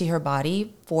never see her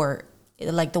body for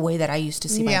like the way that I used to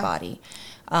see my body.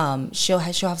 She'll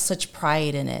have such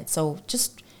pride in it. So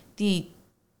just the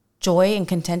joy and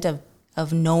content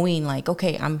of knowing, like,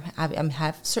 okay, I'm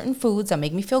have certain foods that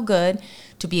make me feel good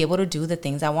to be able to do the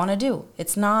things I want to do.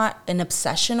 It's not an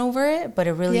obsession over it, but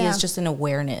it really is just an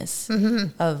awareness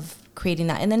of creating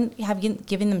that, and then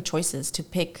giving them choices to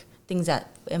pick things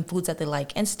and foods that they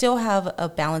like, and still have a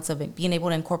balance of it, being able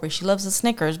to incorporate. She loves a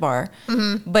Snickers bar,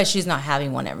 but she's not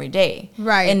having one every day.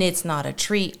 Right. And it's not a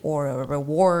treat or a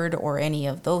reward or any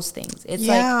of those things. It's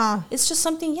like, it's just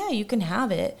something, you can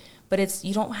have it, but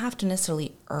you don't have to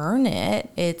necessarily earn it.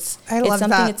 It's something,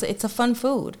 that. It's a fun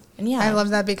food. And I love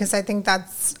that, because I think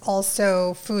that's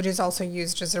also, food is also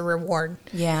used as a reward.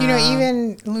 Yeah. You know,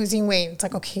 even losing weight, it's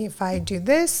like, okay, if I do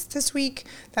this week,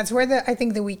 that's where I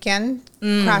think the weekend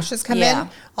crashes come in.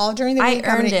 All during the week,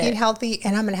 I'm going to eat healthy,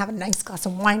 and I'm going to have a nice glass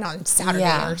of wine on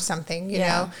Saturday or something, you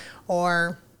know,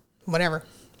 or whatever.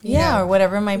 Or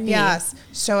whatever it might be. Yes.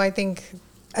 So I think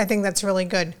that's really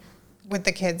good with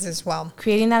the kids as well.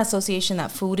 Creating that association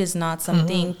that food is not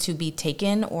something to be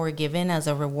taken or given as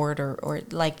a reward or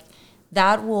like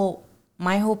that will,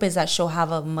 my hope is that she'll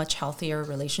have a much healthier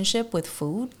relationship with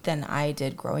food than I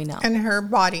did growing up. And her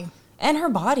body.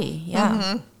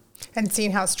 Yeah. And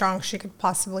seeing how strong she could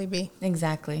possibly be.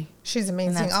 Exactly. She's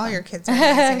amazing. All your kids are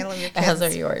amazing. I love your kids. As are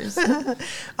yours.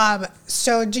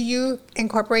 So do you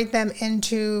incorporate them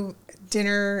into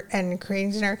dinner and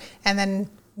creating dinner? And then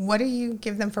what do you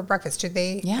give them for breakfast? Do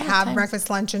they have breakfast,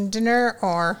 lunch, and dinner,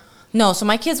 or? No, so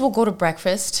my kids will go to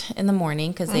breakfast in the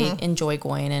morning because they enjoy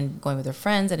going with their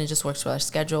friends, and it just works with our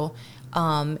schedule.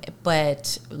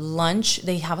 But lunch,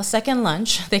 they have a second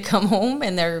lunch. They come home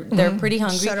and they're pretty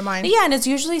hungry. So do mine. Yeah, and it's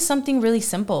usually something really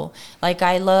simple. Like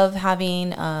I love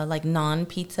having like naan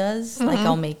pizzas. Like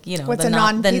I'll make, What's a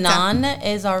naan pizza? The naan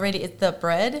is already, it's the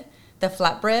bread. The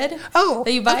flatbread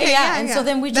that you buy, okay, so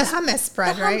then we just the hummus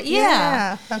bread, right?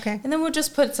 Okay. And then we'll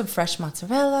just put some fresh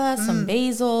mozzarella, some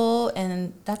basil,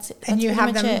 and that's it. And you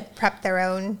have them prep their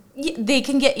own. Yeah, they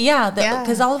can get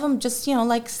because all of them just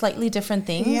like slightly different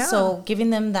things. Yeah. So giving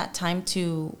them that time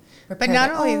to prepare. But not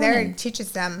only there, it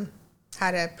teaches them how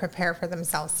to prepare for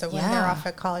themselves. So when they're off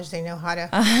at college, they know how to.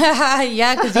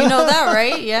 Because you know that,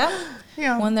 right?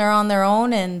 Yeah. When they're on their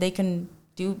own and they can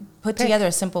put together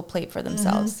a simple plate for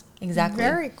themselves. Exactly.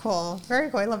 Very cool.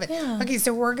 Very cool. I love it. Yeah. Okay,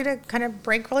 so we're going to kind of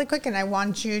break really quick, and I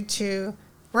want you to,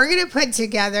 we're going to put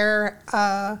together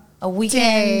a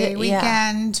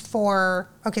weekend for,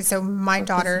 okay, so my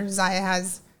daughter, Zaya,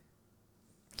 has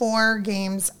 4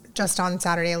 games just on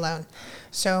Saturday alone.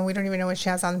 So we don't even know what she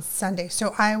has on Sunday.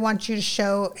 So I want you to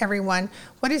show everyone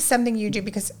what is something you do,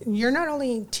 because you're not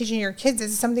only teaching your kids,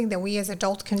 it's something that we as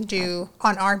adults can do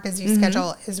on our busy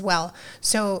schedule as well.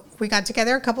 So we got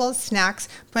together a couple of snacks,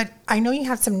 but I know you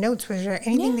have some notes. Was there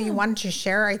anything that you wanted to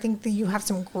share? I think that you have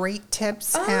some great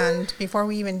tips. And before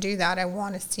we even do that, I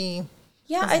want to see.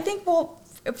 Yeah, I think,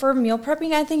 for meal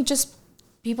prepping, I think just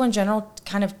people in general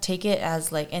kind of take it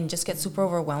as like, and just get super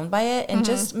overwhelmed by it, and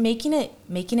just making it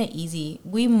easy.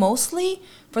 We mostly,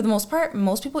 for the most part,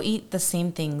 most people eat the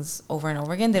same things over and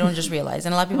over again. They don't just realize.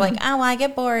 And a lot of people are like, I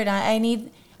get bored. I need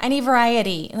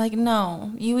variety. Like,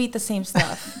 no, you eat the same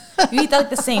stuff. You eat like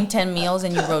the same 10 meals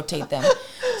and you rotate them.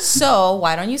 So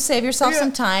why don't you save yourself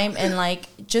some time and like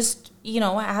just,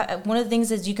 one of the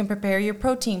things is you can prepare your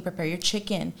protein, prepare your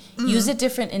chicken, use it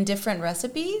in different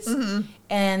recipes,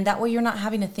 and that way you're not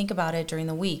having to think about it during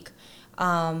the week.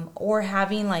 Or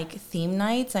having like theme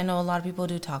nights. I know a lot of people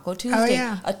do Taco Tuesday. Oh,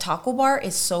 yeah. A taco bar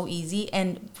is so easy,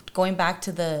 and going back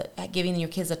to the giving your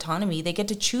kids autonomy, they get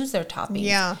to choose their toppings.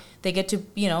 Yeah. They get to,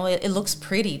 it looks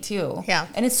pretty too. Yeah.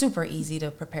 And it's super easy to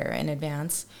prepare in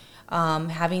advance.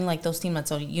 Having like those theme nights,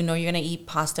 so you're gonna eat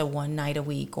pasta one night a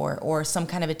week, or some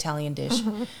kind of Italian dish.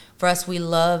 For us, we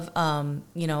love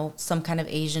some kind of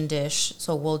Asian dish,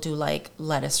 so we'll do like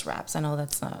lettuce wraps. I know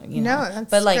that's not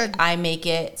that's but like good. I make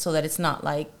it so that it's not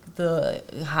like the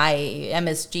high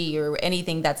MSG or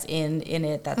anything that's in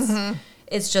it. That's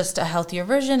it's just a healthier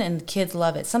version, and kids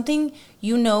love it. Something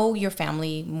your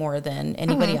family more than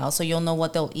anybody else, so you'll know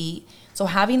what they'll eat. So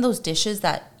having those dishes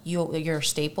that your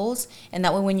staples, and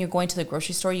that way when you're going to the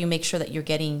grocery store, you make sure that you're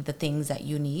getting the things that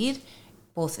you need,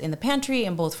 both in the pantry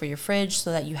and both for your fridge,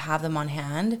 so that you have them on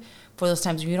hand for those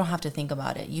times when you don't have to think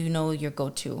about it. Your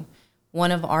go-to.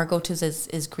 One of our go-tos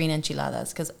is green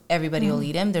enchiladas, because everybody will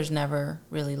eat them. There's never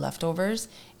really leftovers,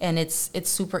 and it's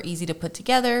super easy to put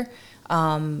together.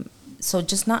 So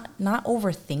just not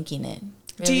overthinking it.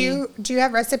 Really. Do you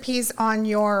have recipes on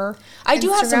your I do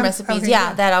have some Instagram? recipes,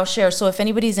 that I'll share. So if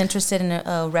anybody's interested in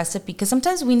a recipe, because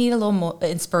sometimes we need a little more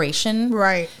inspiration,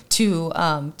 right, to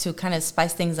kind of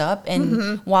spice things up.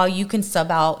 And while you can sub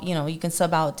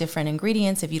out different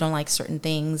ingredients if you don't like certain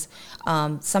things,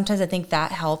 sometimes I think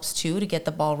that helps too, to get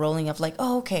the ball rolling of like,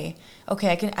 oh, okay,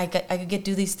 I could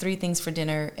do these 3 things for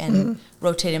dinner and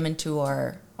rotate them into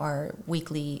our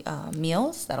weekly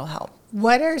meals. That'll help.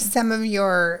 What are some of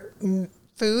your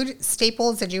food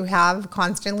staples that you have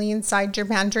constantly inside your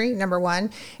pantry, number one?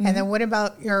 Mm-hmm. And then what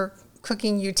about your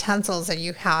cooking utensils that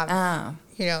you have,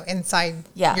 inside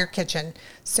your kitchen?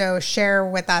 So share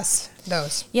with us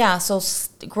those. Yeah. So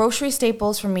grocery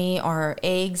staples for me are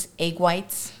eggs, egg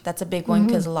whites. That's a big one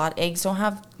because a lot of eggs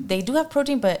they do have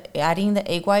protein, but adding the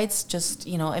egg whites just,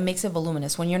 it makes it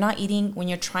voluminous. When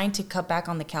you're trying to cut back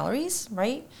on the calories,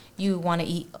 right? You want to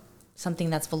eat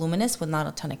something that's voluminous with not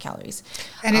a ton of calories.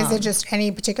 And is it just any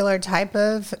particular type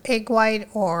of egg white,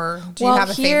 or do you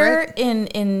have a favorite? Here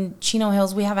in Chino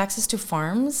Hills, we have access to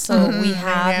farms. So we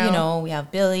have, we have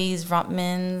Billy's,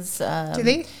 Rotman's.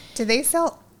 Do they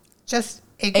sell just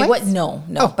egg White? whites? No.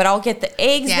 Oh. But I'll get the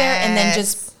eggs there and then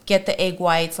just get the egg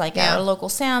whites at a local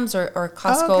Sam's or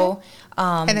Costco. Oh,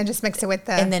 okay. And then just mix it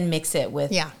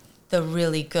with the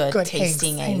really good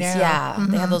tasting eggs. Yeah.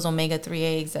 Mm-hmm. They have those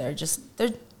omega-3 eggs that are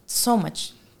they're so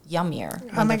much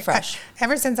yummier when they're fresh.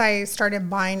 Ever since I started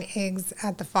buying eggs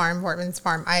at the farm, Wortman's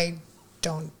Farm, I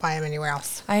don't buy them anywhere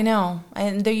else. I know.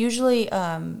 And they're usually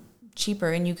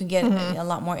cheaper, and you can get a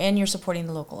lot more, and you're supporting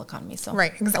the local economy. So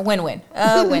right, exactly. A win-win.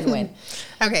 Win-win.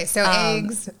 Okay, so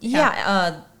eggs.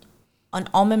 On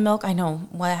almond milk, I know.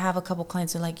 Well, I have a couple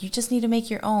clients who are like, you just need to make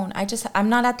your own. I'm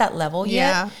not at that level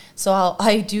yet. So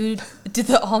I do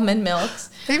the almond milks.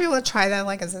 Maybe we'll try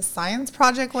that as a science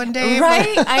project one day.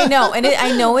 Right? I know. And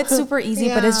I know it's super easy,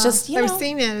 but it's just, I've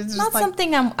seen it. It's not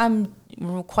something I'm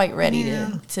quite ready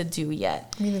to do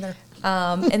yet. Me neither.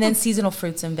 And then seasonal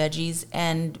fruits and veggies.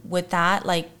 And with that,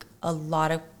 a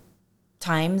lot of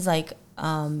times,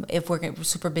 if we're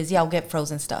super busy, I'll get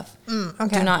frozen stuff.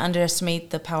 Okay. Do not underestimate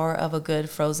the power of a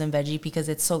good frozen veggie because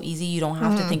it's so easy. You don't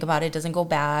have to think about it. It doesn't go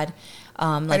bad.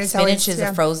 Spinach is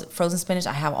a frozen spinach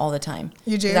I have all the time.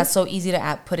 You do? That's so easy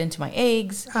to put into my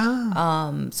eggs.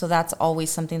 Oh. So that's always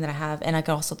something that I have. And I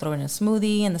could also throw it in a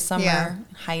smoothie in the summer,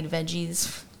 hide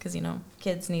veggies because,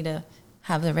 kids need to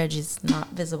have their veggies not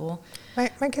visible. My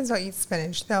kids don't eat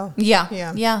spinach, though.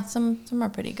 Yeah. Some are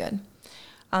pretty good.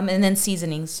 And then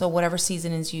seasonings. So whatever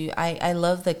seasonings I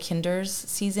love the Kinder's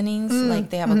seasonings.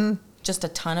 They have just a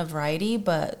ton of variety,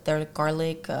 but they're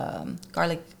garlic,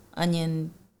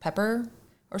 onion, pepper,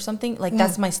 or something.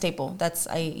 That's my staple.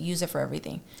 I use it for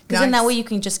everything. Because then that way you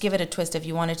can just give it a twist. If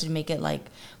you wanted to make it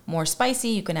more spicy,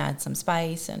 you can add some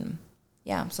spice and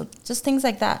so just things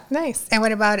like that. Nice. And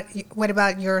what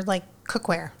about your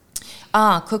cookware?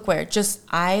 Cookware.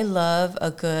 I love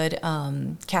a good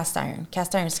cast iron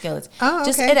skillets. Oh,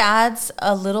 okay. It adds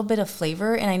a little bit of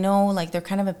flavor, and I know they're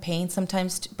kind of a pain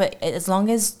sometimes, but as long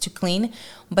as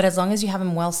you have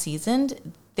them well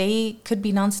seasoned, they could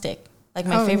be nonstick.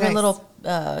 My favorite little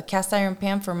cast iron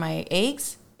pan for my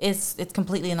eggs it's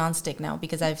completely nonstick now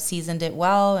because I've seasoned it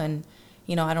well and.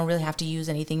 I don't really have to use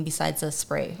anything besides a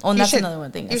spray. Oh, and that's another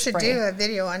one thing. You should do a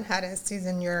video on how to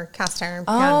season your cast iron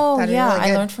pan. Oh, really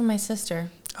I learned from my sister.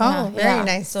 Oh, very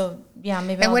nice. So, maybe I'll do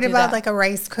that. And what about a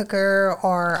rice cooker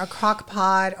or a crock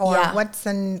pot or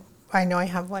I know I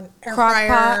have one. Air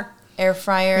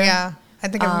fryer. Yeah. I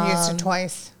think I've used it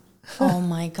twice. Oh,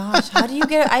 my gosh. How do you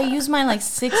get it? I use mine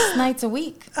 6 nights a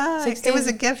week. 6 days. It was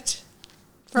a gift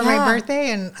for my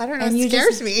birthday, and I don't know, it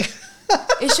scares me.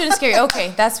 It shouldn't scare you.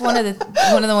 Okay, that's one of the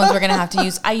ones we're gonna have to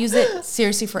use. I use it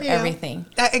seriously for everything.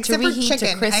 Except to reheat, for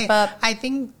chicken. To crisp up. I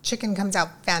think chicken comes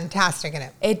out fantastic in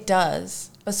it. It does,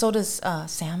 but so does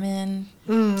salmon.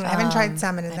 I haven't tried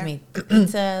salmon in there. I made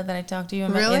pizza that I talked to you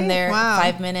about in there. Wow.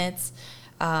 5 minutes.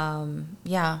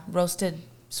 Roasted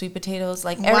sweet potatoes.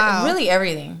 Really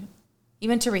everything.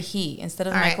 Even to reheat instead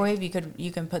of the microwave,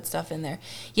 you can put stuff in there.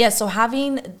 Yeah, so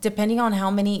depending on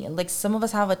how many, some of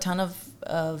us have a ton of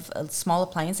small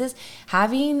appliances.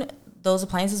 Having those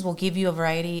appliances will give you a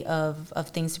variety of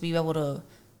things to be able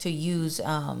to use.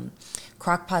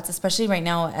 Crock pots, especially right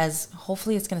now, as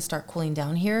hopefully it's going to start cooling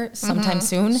down here sometime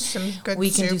soon. Some good we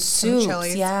can do soups.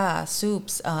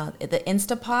 Soups. The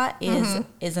Instapot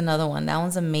is another one. That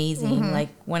one's amazing.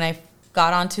 When I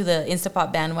got onto the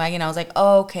Instapot bandwagon, I was like,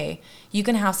 oh, okay, you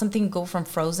can have something go from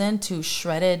frozen to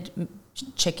shredded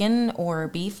chicken or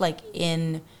beef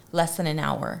in less than an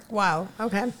hour. Wow.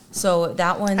 Okay. So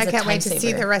that one's I can't wait to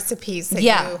see the recipes that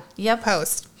you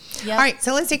post. Yep. All right,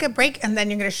 so let's take a break, and then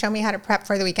you're going to show me how to prep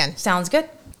for the weekend. Sounds good.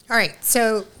 All right,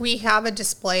 so we have a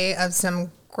display of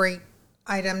some great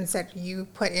items that you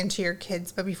put into your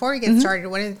kids. But before we get started,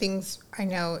 one of the things I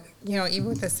know, even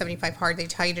with the 75 hard, they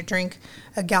tell you to drink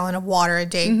a gallon of water a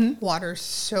day. Water's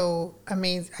so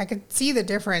amazing. I could see the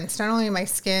difference, not only in my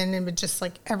skin, but just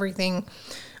everything.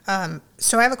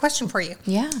 So I have a question for you.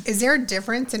 Yeah. Is there a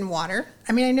difference in water?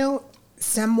 I mean, I know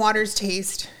some waters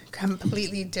taste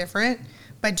completely different,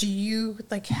 but do you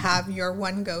have your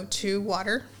one go-to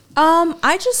water?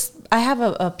 I have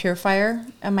a purifier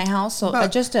at my house, so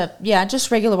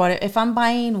just regular water. If I'm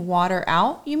buying water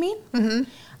out, you mean? Mm-hmm.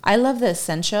 I love the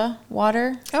Essentia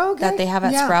water that they have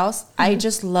at Sprouts. Mm-hmm. I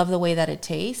just love the way that it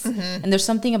tastes, and there's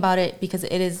something about it because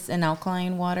it is an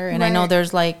alkaline water, and I know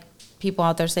there's like people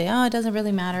out there say, oh, it doesn't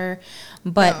really matter,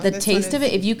 but the taste of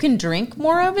it, if you can drink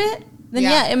more of it,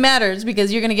 then it matters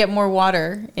because you're gonna get more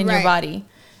water in your body.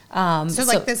 So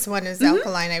like this one is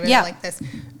alkaline. I really like this.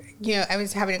 You know, I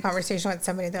was having a conversation with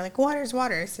somebody. They're like, water's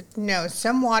water. I said, no,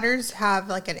 some waters have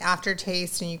like an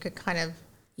aftertaste and you could kind of.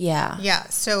 Yeah.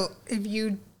 So if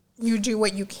you do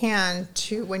what you can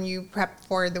to, when you prep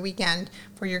for the weekend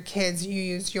for your kids, you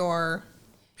use your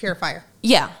purifier.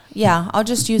 Yeah. I'll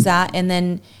just use that. And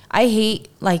then I hate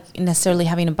like necessarily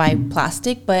having to buy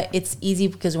plastic, but it's easy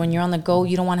because when you're on the go,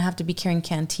 you don't want to have to be carrying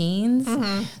canteens.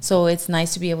 Mm-hmm. So it's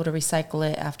nice to be able to recycle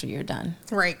it after you're done.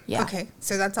 Right. Yeah. Okay.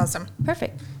 So that's awesome.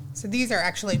 Perfect. So these are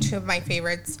actually two of my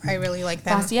favorites. I really like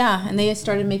them. And they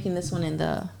started making this one in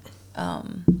the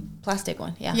plastic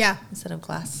one. Yeah. Instead of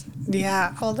glass.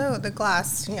 Yeah. Although the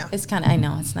glass, it's kind of, I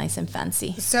know, it's nice and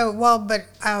fancy. So, but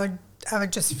I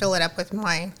would just fill it up with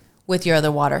mine. With your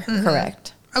other water,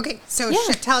 correct. Okay, so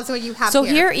tell us what you have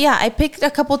here. So I picked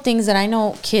a couple things that I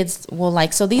know kids will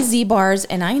like. So these Z-bars,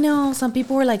 and I know some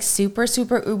people who are like super,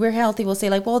 super uber healthy will say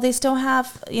like, well, they still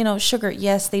have, sugar.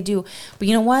 Yes, they do. But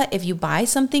you know what? If you buy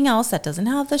something else that doesn't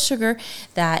have the sugar,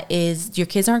 that is, your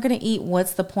kids aren't going to eat,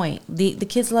 what's the point? The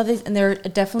kids love these, and they're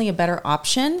definitely a better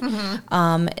option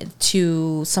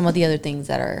to some of the other things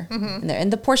that are in there.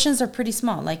 And the portions are pretty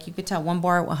small. Like you could tell, one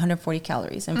bar, 140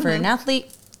 calories. And for an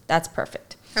athlete, that's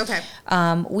perfect. Okay.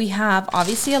 We have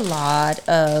obviously a lot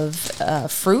of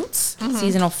fruits,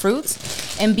 seasonal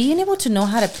fruits, and being able to know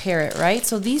how to pair it, right?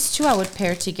 So these two I would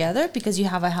pair together because you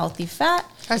have a healthy fat.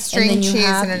 A string cheese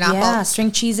and an apple. Yeah,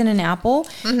 string cheese and an apple.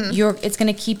 It's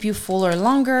going to keep you fuller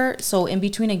longer. So in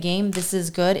between a game, this is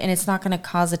good, and it's not going to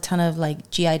cause a ton of like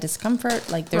GI discomfort.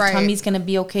 Like their tummy's going to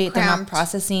be okay. Cramped. They're not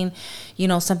processing,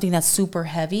 something that's super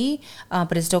heavy,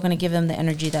 but it's still going to give them the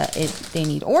energy that they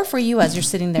need. Or for you as you're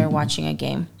sitting there watching a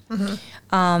game.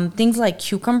 Things like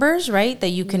cucumbers, right, that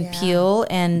you can peel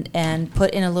and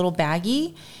put in a little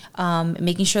baggie.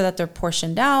 Making sure that they're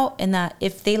portioned out, and that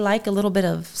if they like a little bit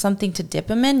of something to dip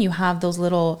them in, you have those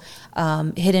little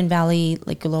Hidden Valley,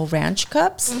 like little ranch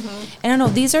cups. And I don't know,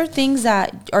 these are things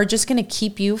that are just going to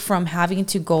keep you from having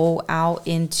to go out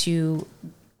into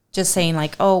just saying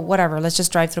like, oh, whatever, let's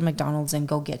just drive through McDonald's and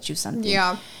go get you something.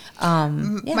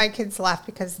 My kids laugh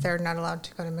because they're not allowed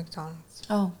to go to McDonald's.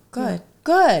 Oh, good.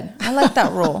 I like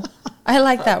that rule.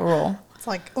 It's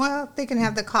like, well, they can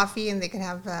have the coffee and they can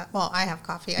have I have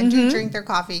coffee. I do drink their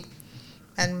coffee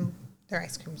and their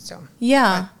ice cream. So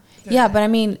but I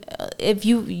mean, if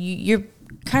you're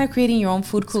kind of creating your own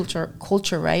food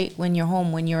culture, right? When you're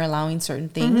home, when you're allowing certain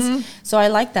things. So I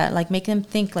like that, like make them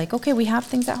think like, okay, we have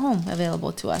things at home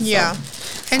available to us. Yeah.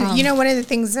 So, and one of the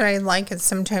things that I like is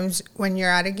sometimes when you're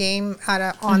at a game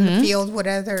on the field,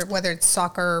 whether it's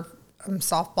soccer,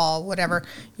 softball, whatever,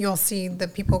 you'll see the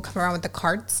people come around with the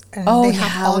carts and they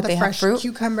have all the fresh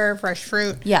cucumber, fresh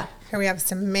fruit. Yeah. Here we have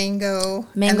some mango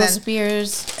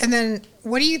spears. And then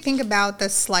what do you think about the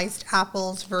sliced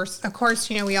apples versus, of course,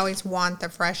 we always want the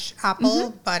fresh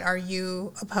apple, but are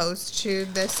you opposed to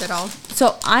this at all?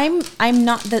 So I'm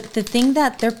not, the thing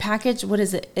that their package, what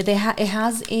is it? It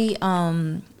has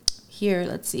a, here,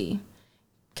 let's see.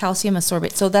 Calcium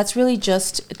ascorbate. So that's really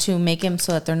just to make them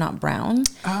so that they're not brown.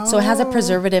 So it has a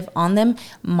preservative on them.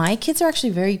 My kids are actually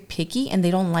very picky and they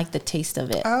don't like the taste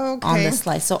of it on the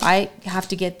slice. So I have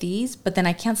to get these, but then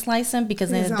I can't slice them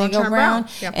because then they go brown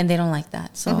and they don't like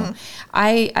that. So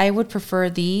I would prefer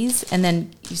these. And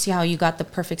then you see how you got the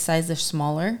perfect size. They're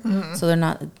smaller. So they're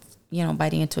not,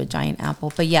 biting into a giant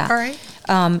apple. But yeah. All right.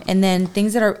 And then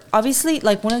things that are obviously,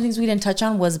 like one of the things we didn't touch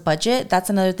on was budget. That's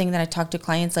another thing that I talk to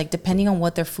clients, like depending on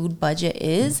what their food budget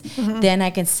is, then I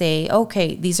can say,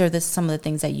 okay, these are some of the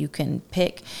things that you can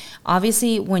pick.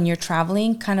 Obviously, when you're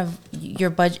traveling, kind of your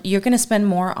budget, you're going to spend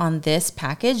more on this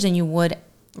package than you would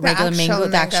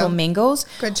the actual mangoes.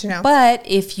 Good to know. But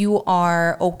if you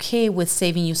are okay with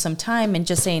saving you some time and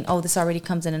just saying, oh, this already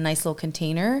comes in a nice little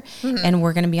container and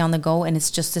we're going to be on the go and it's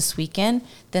just this weekend,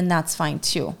 then that's fine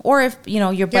too. Or if,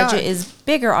 your budget is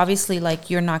bigger, obviously, like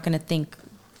you're not going to think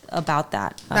about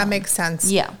that. That makes sense.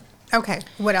 Yeah. Okay.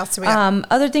 What else do we have?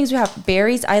 Other things we have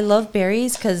berries. I love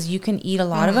berries because you can eat a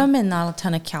lot of them and not a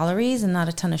ton of calories and not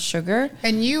a ton of sugar.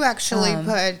 And you actually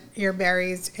put your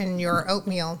berries in your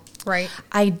oatmeal, right?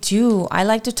 I do. I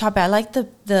like to top it. I like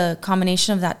the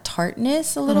combination of that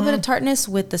tartness, a little bit of tartness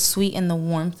with the sweet and the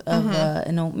warmth of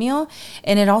an oatmeal.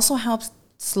 And it also helps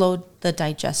slow the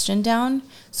digestion down,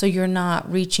 so you're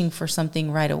not reaching for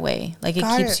something right away. Like it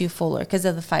keeps you fuller because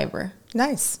of the fiber.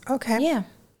 Nice. Okay. Yeah.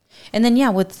 And then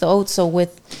with the oats, so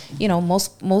with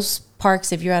most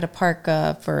parks, if you're at a park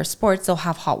for sports, they'll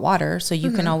have hot water, so you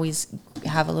can always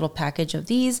have a little package of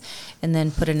these and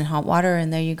then put it in hot water,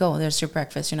 and there you go. There's your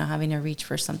breakfast. You're not having to reach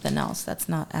for something else that's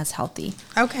not as healthy.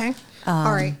 Okay.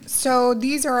 All right. So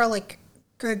these are like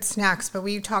good snacks, but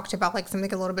we talked about like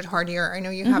something a little bit heartier. I know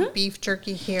you have beef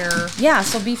jerky here. Yeah,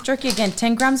 so beef jerky, again,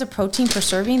 10 grams of protein per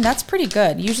serving. That's pretty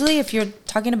good. Usually if you're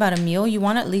talking about a meal, you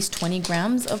want at least 20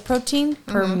 grams of protein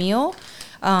per meal.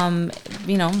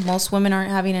 Most women aren't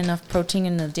having enough protein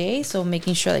in the day, so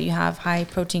making sure that you have high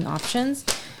protein options.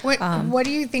 What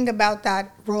do you think about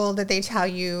that rule that they tell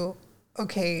you,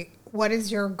 okay, what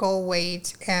is your goal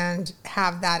weight and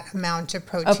have that amount of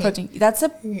protein? That's a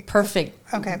perfect.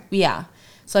 Okay. Yeah.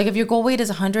 So like if your goal weight is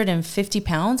 150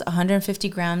 pounds, 150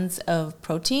 grams of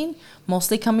protein,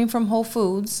 mostly coming from whole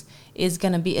foods, is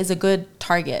a good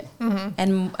target.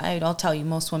 And I'll tell you,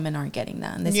 most women aren't getting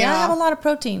that. And they say, I have a lot of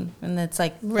protein. And it's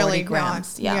like 40 really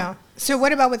grams. Not. Yeah. So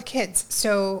what about with kids?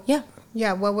 So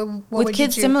yeah, what with would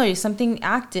kids, you do? similarly,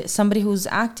 somebody who's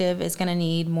active is going to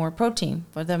need more protein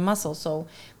for their muscles. So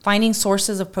finding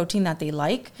sources of protein that they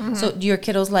like. So do your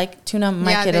kiddos like tuna?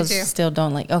 My kiddos still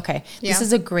don't like. Okay, this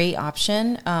is a great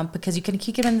option because you can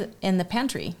keep it in the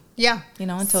pantry. Yeah,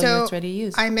 until it's ready to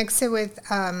use. I mix it with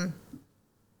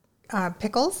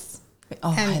pickles.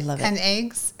 Oh, I love it. And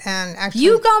eggs, and actually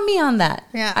you got me on that.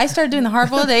 Yeah, I started doing the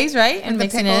hard-boiled eggs, right, and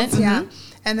mixing pickles, it. Yeah.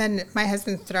 And then my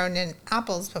husband's thrown in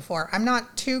apples before. I'm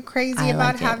not too crazy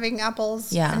about having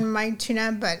apples in my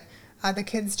tuna, but the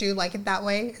kids do like it that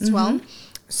way as well.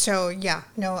 So,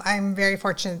 I'm very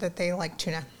fortunate that they like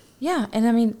tuna. Yeah, and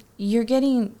I mean, you're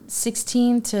getting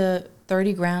 16 to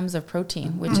 30 grams of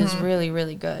protein, which is really,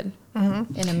 really good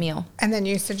in a meal. And then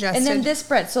you suggested... And then this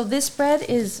bread. So this bread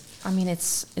is,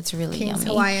 it's really King's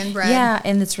yummy. Hawaiian bread. Yeah,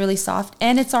 and it's really soft.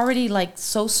 And it's already like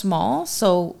so small,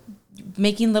 so...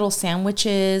 making little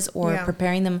sandwiches or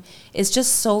preparing them is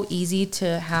just so easy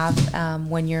to have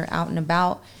when you're out and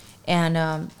about, and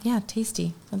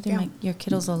tasty, something like your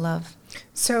kiddos will love.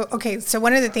 So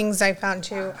one of the things I found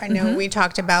too, I know we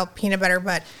talked about peanut butter,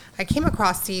 but I came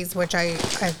across these, which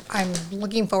I'm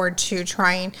looking forward to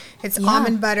trying. It's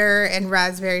almond butter and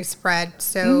raspberry spread,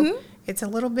 so it's a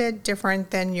little bit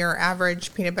different than your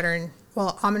average peanut butter. And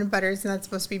almond butter, isn't that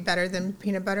supposed to be better than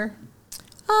peanut butter?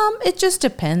 It just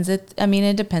depends. It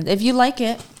depends. If you like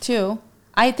it too.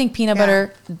 I think peanut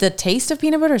butter, the taste of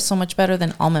peanut butter is so much better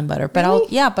than almond butter. But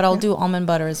really? I'll do almond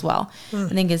butter as well. I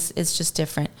think it's just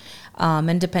different.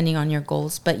 And depending on your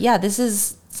goals. But this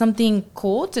is something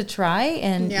cool to try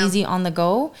and easy on the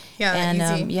go. Yeah.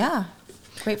 And easy.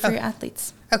 Great for your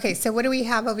athletes. Okay, so what do we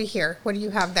have over here? What do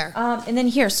you have there? And then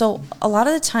here, so a lot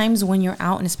of the times when you're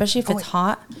out, and especially if it's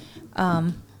hot,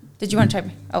 did you want to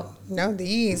try? Oh. No,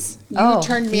 these. You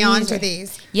turned me on to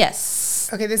these. Yes.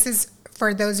 Okay, this is,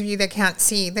 for those of you that can't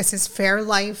see, this is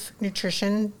Fairlife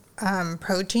Nutrition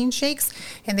protein shakes,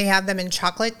 and they have them in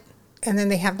chocolate, and then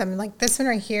they have them like this one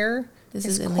right here. This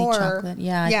is elite chocolate.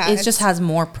 Yeah, it just has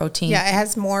more protein. Yeah, it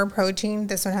has more protein.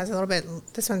 This one has a little bit,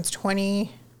 this one's 30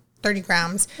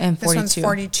 grams. And 42. This one's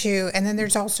 42. And then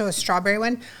there's also a strawberry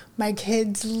one. My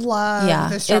kids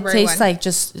love the strawberry one. It tastes like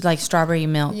just like strawberry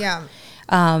milk. Yeah.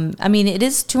 It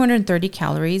is 230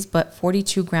 calories, but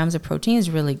 42 grams of protein is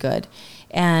really good.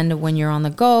 And when you're on the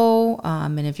go,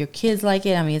 and if your kids like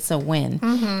it, it's a win.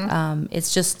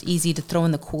 It's just easy to throw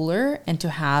in the cooler and to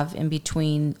have in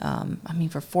between.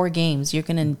 For 4 games,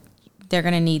 they're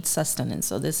gonna need sustenance.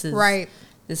 So this is right.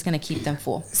 This is gonna keep them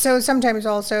full. So sometimes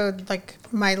also, like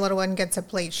my little one gets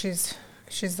up late. She's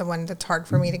the one that's hard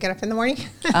for me to get up in the morning.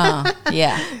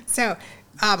 Yeah. So.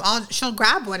 She'll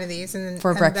grab one of these and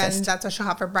breakfast. Then that's what she'll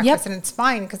have for breakfast, and it's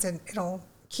fine because it'll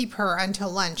keep her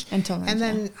until lunch. And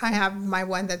then I have my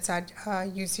one that's at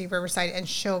UC Riverside, and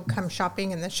she'll come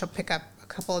shopping, and then she'll pick up a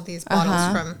couple of these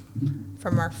bottles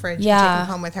from our fridge and take them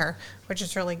home with her, which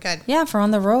is really good. Yeah, for on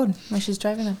the road when she's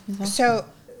driving them.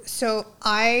 So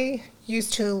I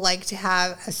used to like to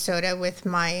have a soda with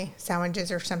my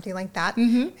sandwiches or something like that,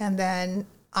 and then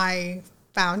I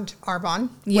found Arbonne,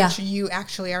 which you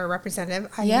actually are a representative.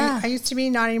 I used to be,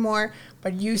 not anymore,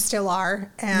 but you still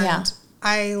are. And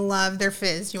I love their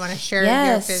fizz. You want to share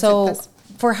your fizz with us?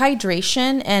 For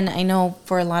hydration, and I know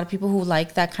for a lot of people who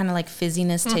like that kind of like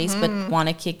fizziness taste but want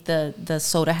to kick the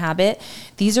soda habit,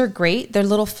 these are great. They're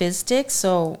little fizz sticks.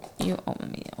 So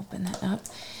let me open that up.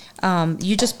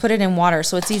 You just put it in water.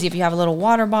 So it's easy. If you have a little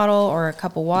water bottle or a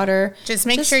cup of water. Just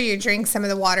make sure you drink some of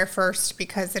the water first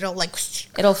because it'll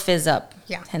fizz up.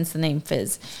 Yeah. Hence the name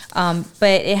fizz.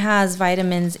 But it has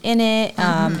vitamins in it.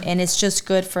 And it's just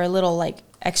good for a little like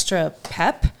extra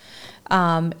pep.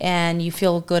 And you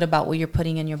feel good about what you're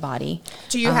putting in your body.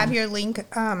 Do you have your link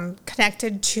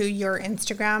connected to your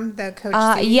Instagram, the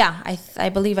Coach Z? Yeah, I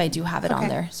believe I do have it on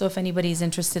there. So if anybody's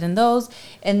interested in those.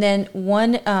 And then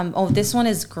this one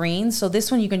is green. So this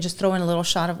one you can just throw in a little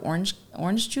shot of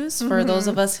orange juice for those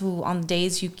of us who on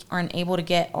days you aren't able to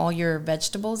get all your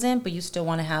vegetables in, but you still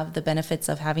want to have the benefits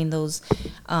of having those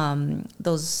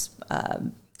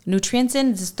nutrients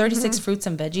in. This is 36 fruits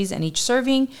and veggies in each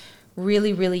serving.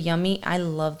 Really, really yummy. I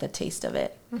love the taste of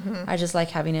it. I just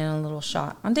like having it in a little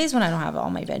shot on days when I don't have all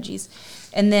my veggies.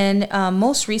 And then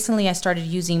most recently I started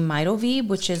using MitoVib,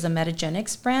 which is a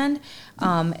Metagenics brand.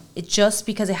 It just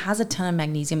because it has a ton of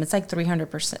magnesium. It's like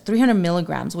 300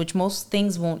 milligrams, which most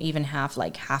things won't even have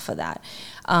like half of that.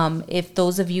 If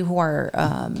those of you who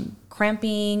are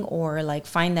cramping or like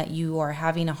find that you are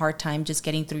having a hard time just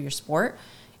getting through your sport,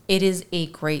 it is a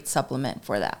great supplement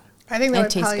for that. I think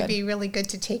that would probably be really good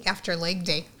to take after leg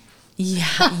day.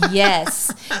 Yeah,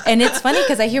 yes. And it's funny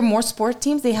because I hear more sport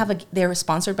teams, they're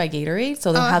sponsored by Gatorade.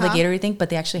 So they'll have the Gatorade thing, but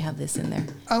they actually have this in there.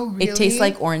 Oh, really? It tastes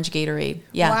like orange Gatorade.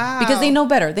 Yeah. Wow. Because they know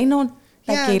better. They know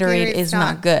that Gatorade is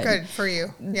not good. Good for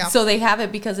you. Yeah. So they have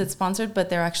it because it's sponsored, but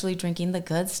they're actually drinking the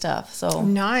good stuff. So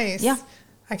nice. Yeah.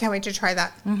 I can't wait to try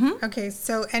that. Okay,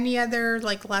 so any other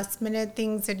like last minute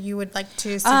things that you would like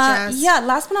to suggest? Yeah,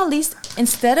 last but not least,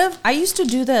 I used to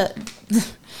do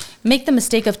make the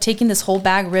mistake of taking this whole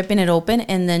bag, ripping it open,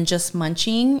 and then just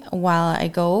munching while I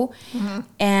go.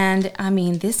 And I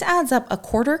mean, this adds up a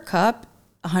quarter cup,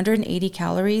 180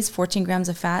 calories, 14 grams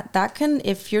of fat. That can,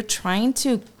 if you're trying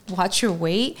to watch your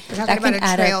weight. We're talking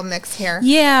about a trail mix here.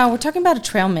 Yeah, we're talking about a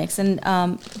trail mix and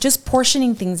just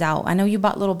portioning things out. I know you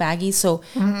bought little baggies, so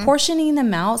portioning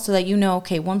them out so that you know,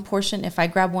 okay, one portion, if I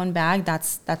grab one bag,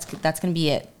 that's going to be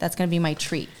it. That's going to be my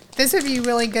treat. This would be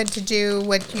really good to do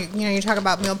what you talk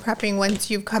about meal prepping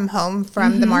once you've come home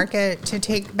from the market, to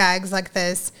take bags like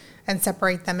this and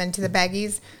separate them into the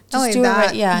baggies. Just do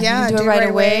it right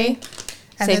away.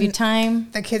 And save you time.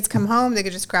 The kids come home, they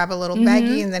could just grab a little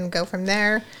baggie and then go from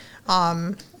there.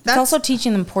 It's also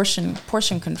teaching them portion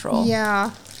control.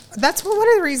 Yeah. That's one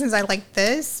of the reasons I like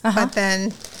this. But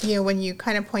then, when you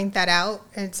kind of point that out,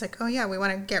 it's like, oh, yeah, we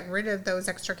want to get rid of those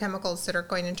extra chemicals that are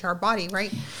going into our body,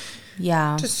 right?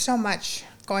 Yeah. Just so much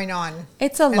going on.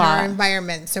 It's a lot. In our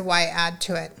environment, so why add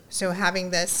to it? So having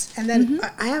this. And then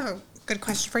I have a good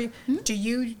question for you.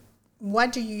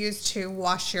 What do you use to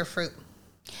wash your fruit?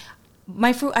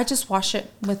 My fruit, I just wash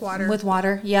it with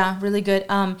water. Yeah, really good.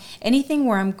 Anything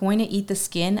where I'm going to eat the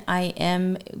skin, I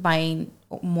am buying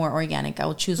more organic. I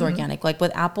will choose organic. Like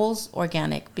with apples,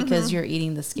 organic, because you're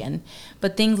eating the skin.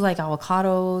 But things like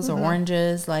avocados or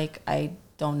oranges, like I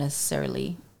don't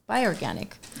necessarily buy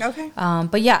organic. Okay.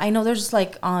 But yeah, I know there's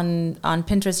like on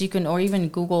Pinterest, you can, or even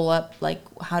Google up like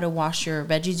how to wash your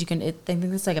veggies. I think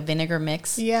it's like a vinegar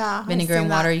mix. Yeah. Vinegar and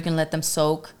water. You can let them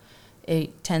soak.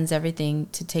 It tends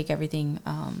to take everything,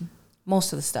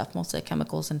 most of the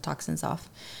chemicals and toxins off.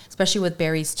 Especially with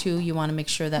berries too, you want to make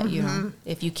sure that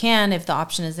if the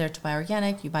option is there to buy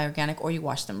organic, you buy organic or you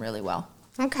wash them really well.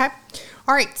 Okay.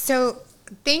 All right. So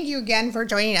thank you again for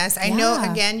joining us. I know,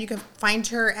 again, you can find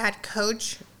her at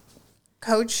Coach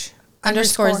 _Z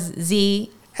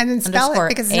and then spell it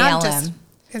because it's not ALM.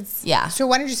 just. So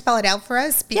why don't you spell it out for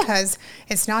us? Because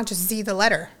it's not just Z the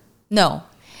letter. No.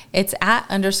 It's at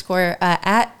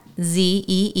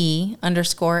ZEE_ALM,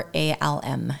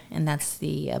 and that's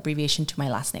the abbreviation to my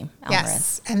last name, Alvarez.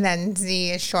 Yes, and then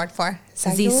Z is short for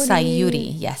Sayuri. Z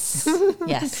Sayuri, yes.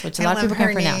 Yes, which a lot of people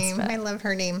can pronounce. I love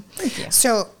her name. Thank you.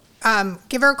 So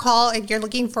give her a call if you're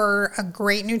looking for a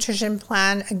great nutrition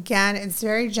plan. Again, it's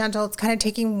very gentle. It's kind of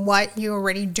taking what you're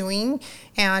already doing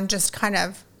and just kind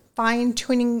of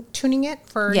tuning it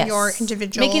for your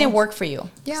individual, making it work for you.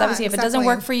 Yeah, obviously if it doesn't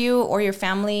work for you or your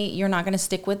family, you're not going to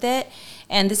stick with it.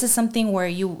 And this is something where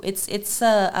it's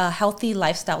a healthy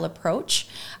lifestyle approach,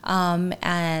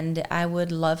 and I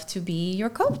would love to be your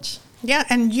coach. Yeah,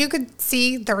 and you could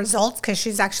see the results because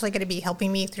she's actually going to be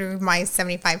helping me through my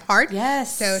 75 hard.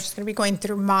 Yes. So she's going to be going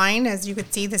through mine. As you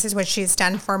could see, this is what she's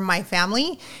done for my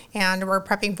family, and we're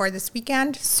prepping for this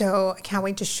weekend. So I can't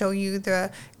wait to show you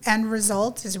the end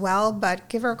result as well. But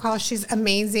give her a call. She's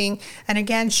amazing. And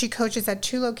again, she coaches at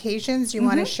 2 locations. You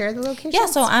want to share the locations? Yeah,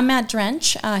 so I'm at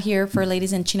Drench here for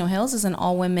Ladies in Chino Hills. It's an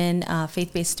all-women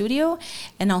faith-based studio.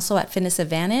 And also at Fitness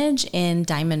Advantage in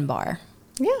Diamond Bar.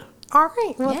 Yeah. All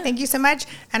right. Well, thank you so much.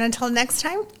 And until next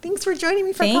time, thanks for joining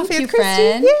me for Thank Coffee you, with Christy.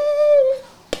 friend.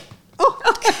 Yay! Oh,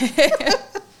 okay.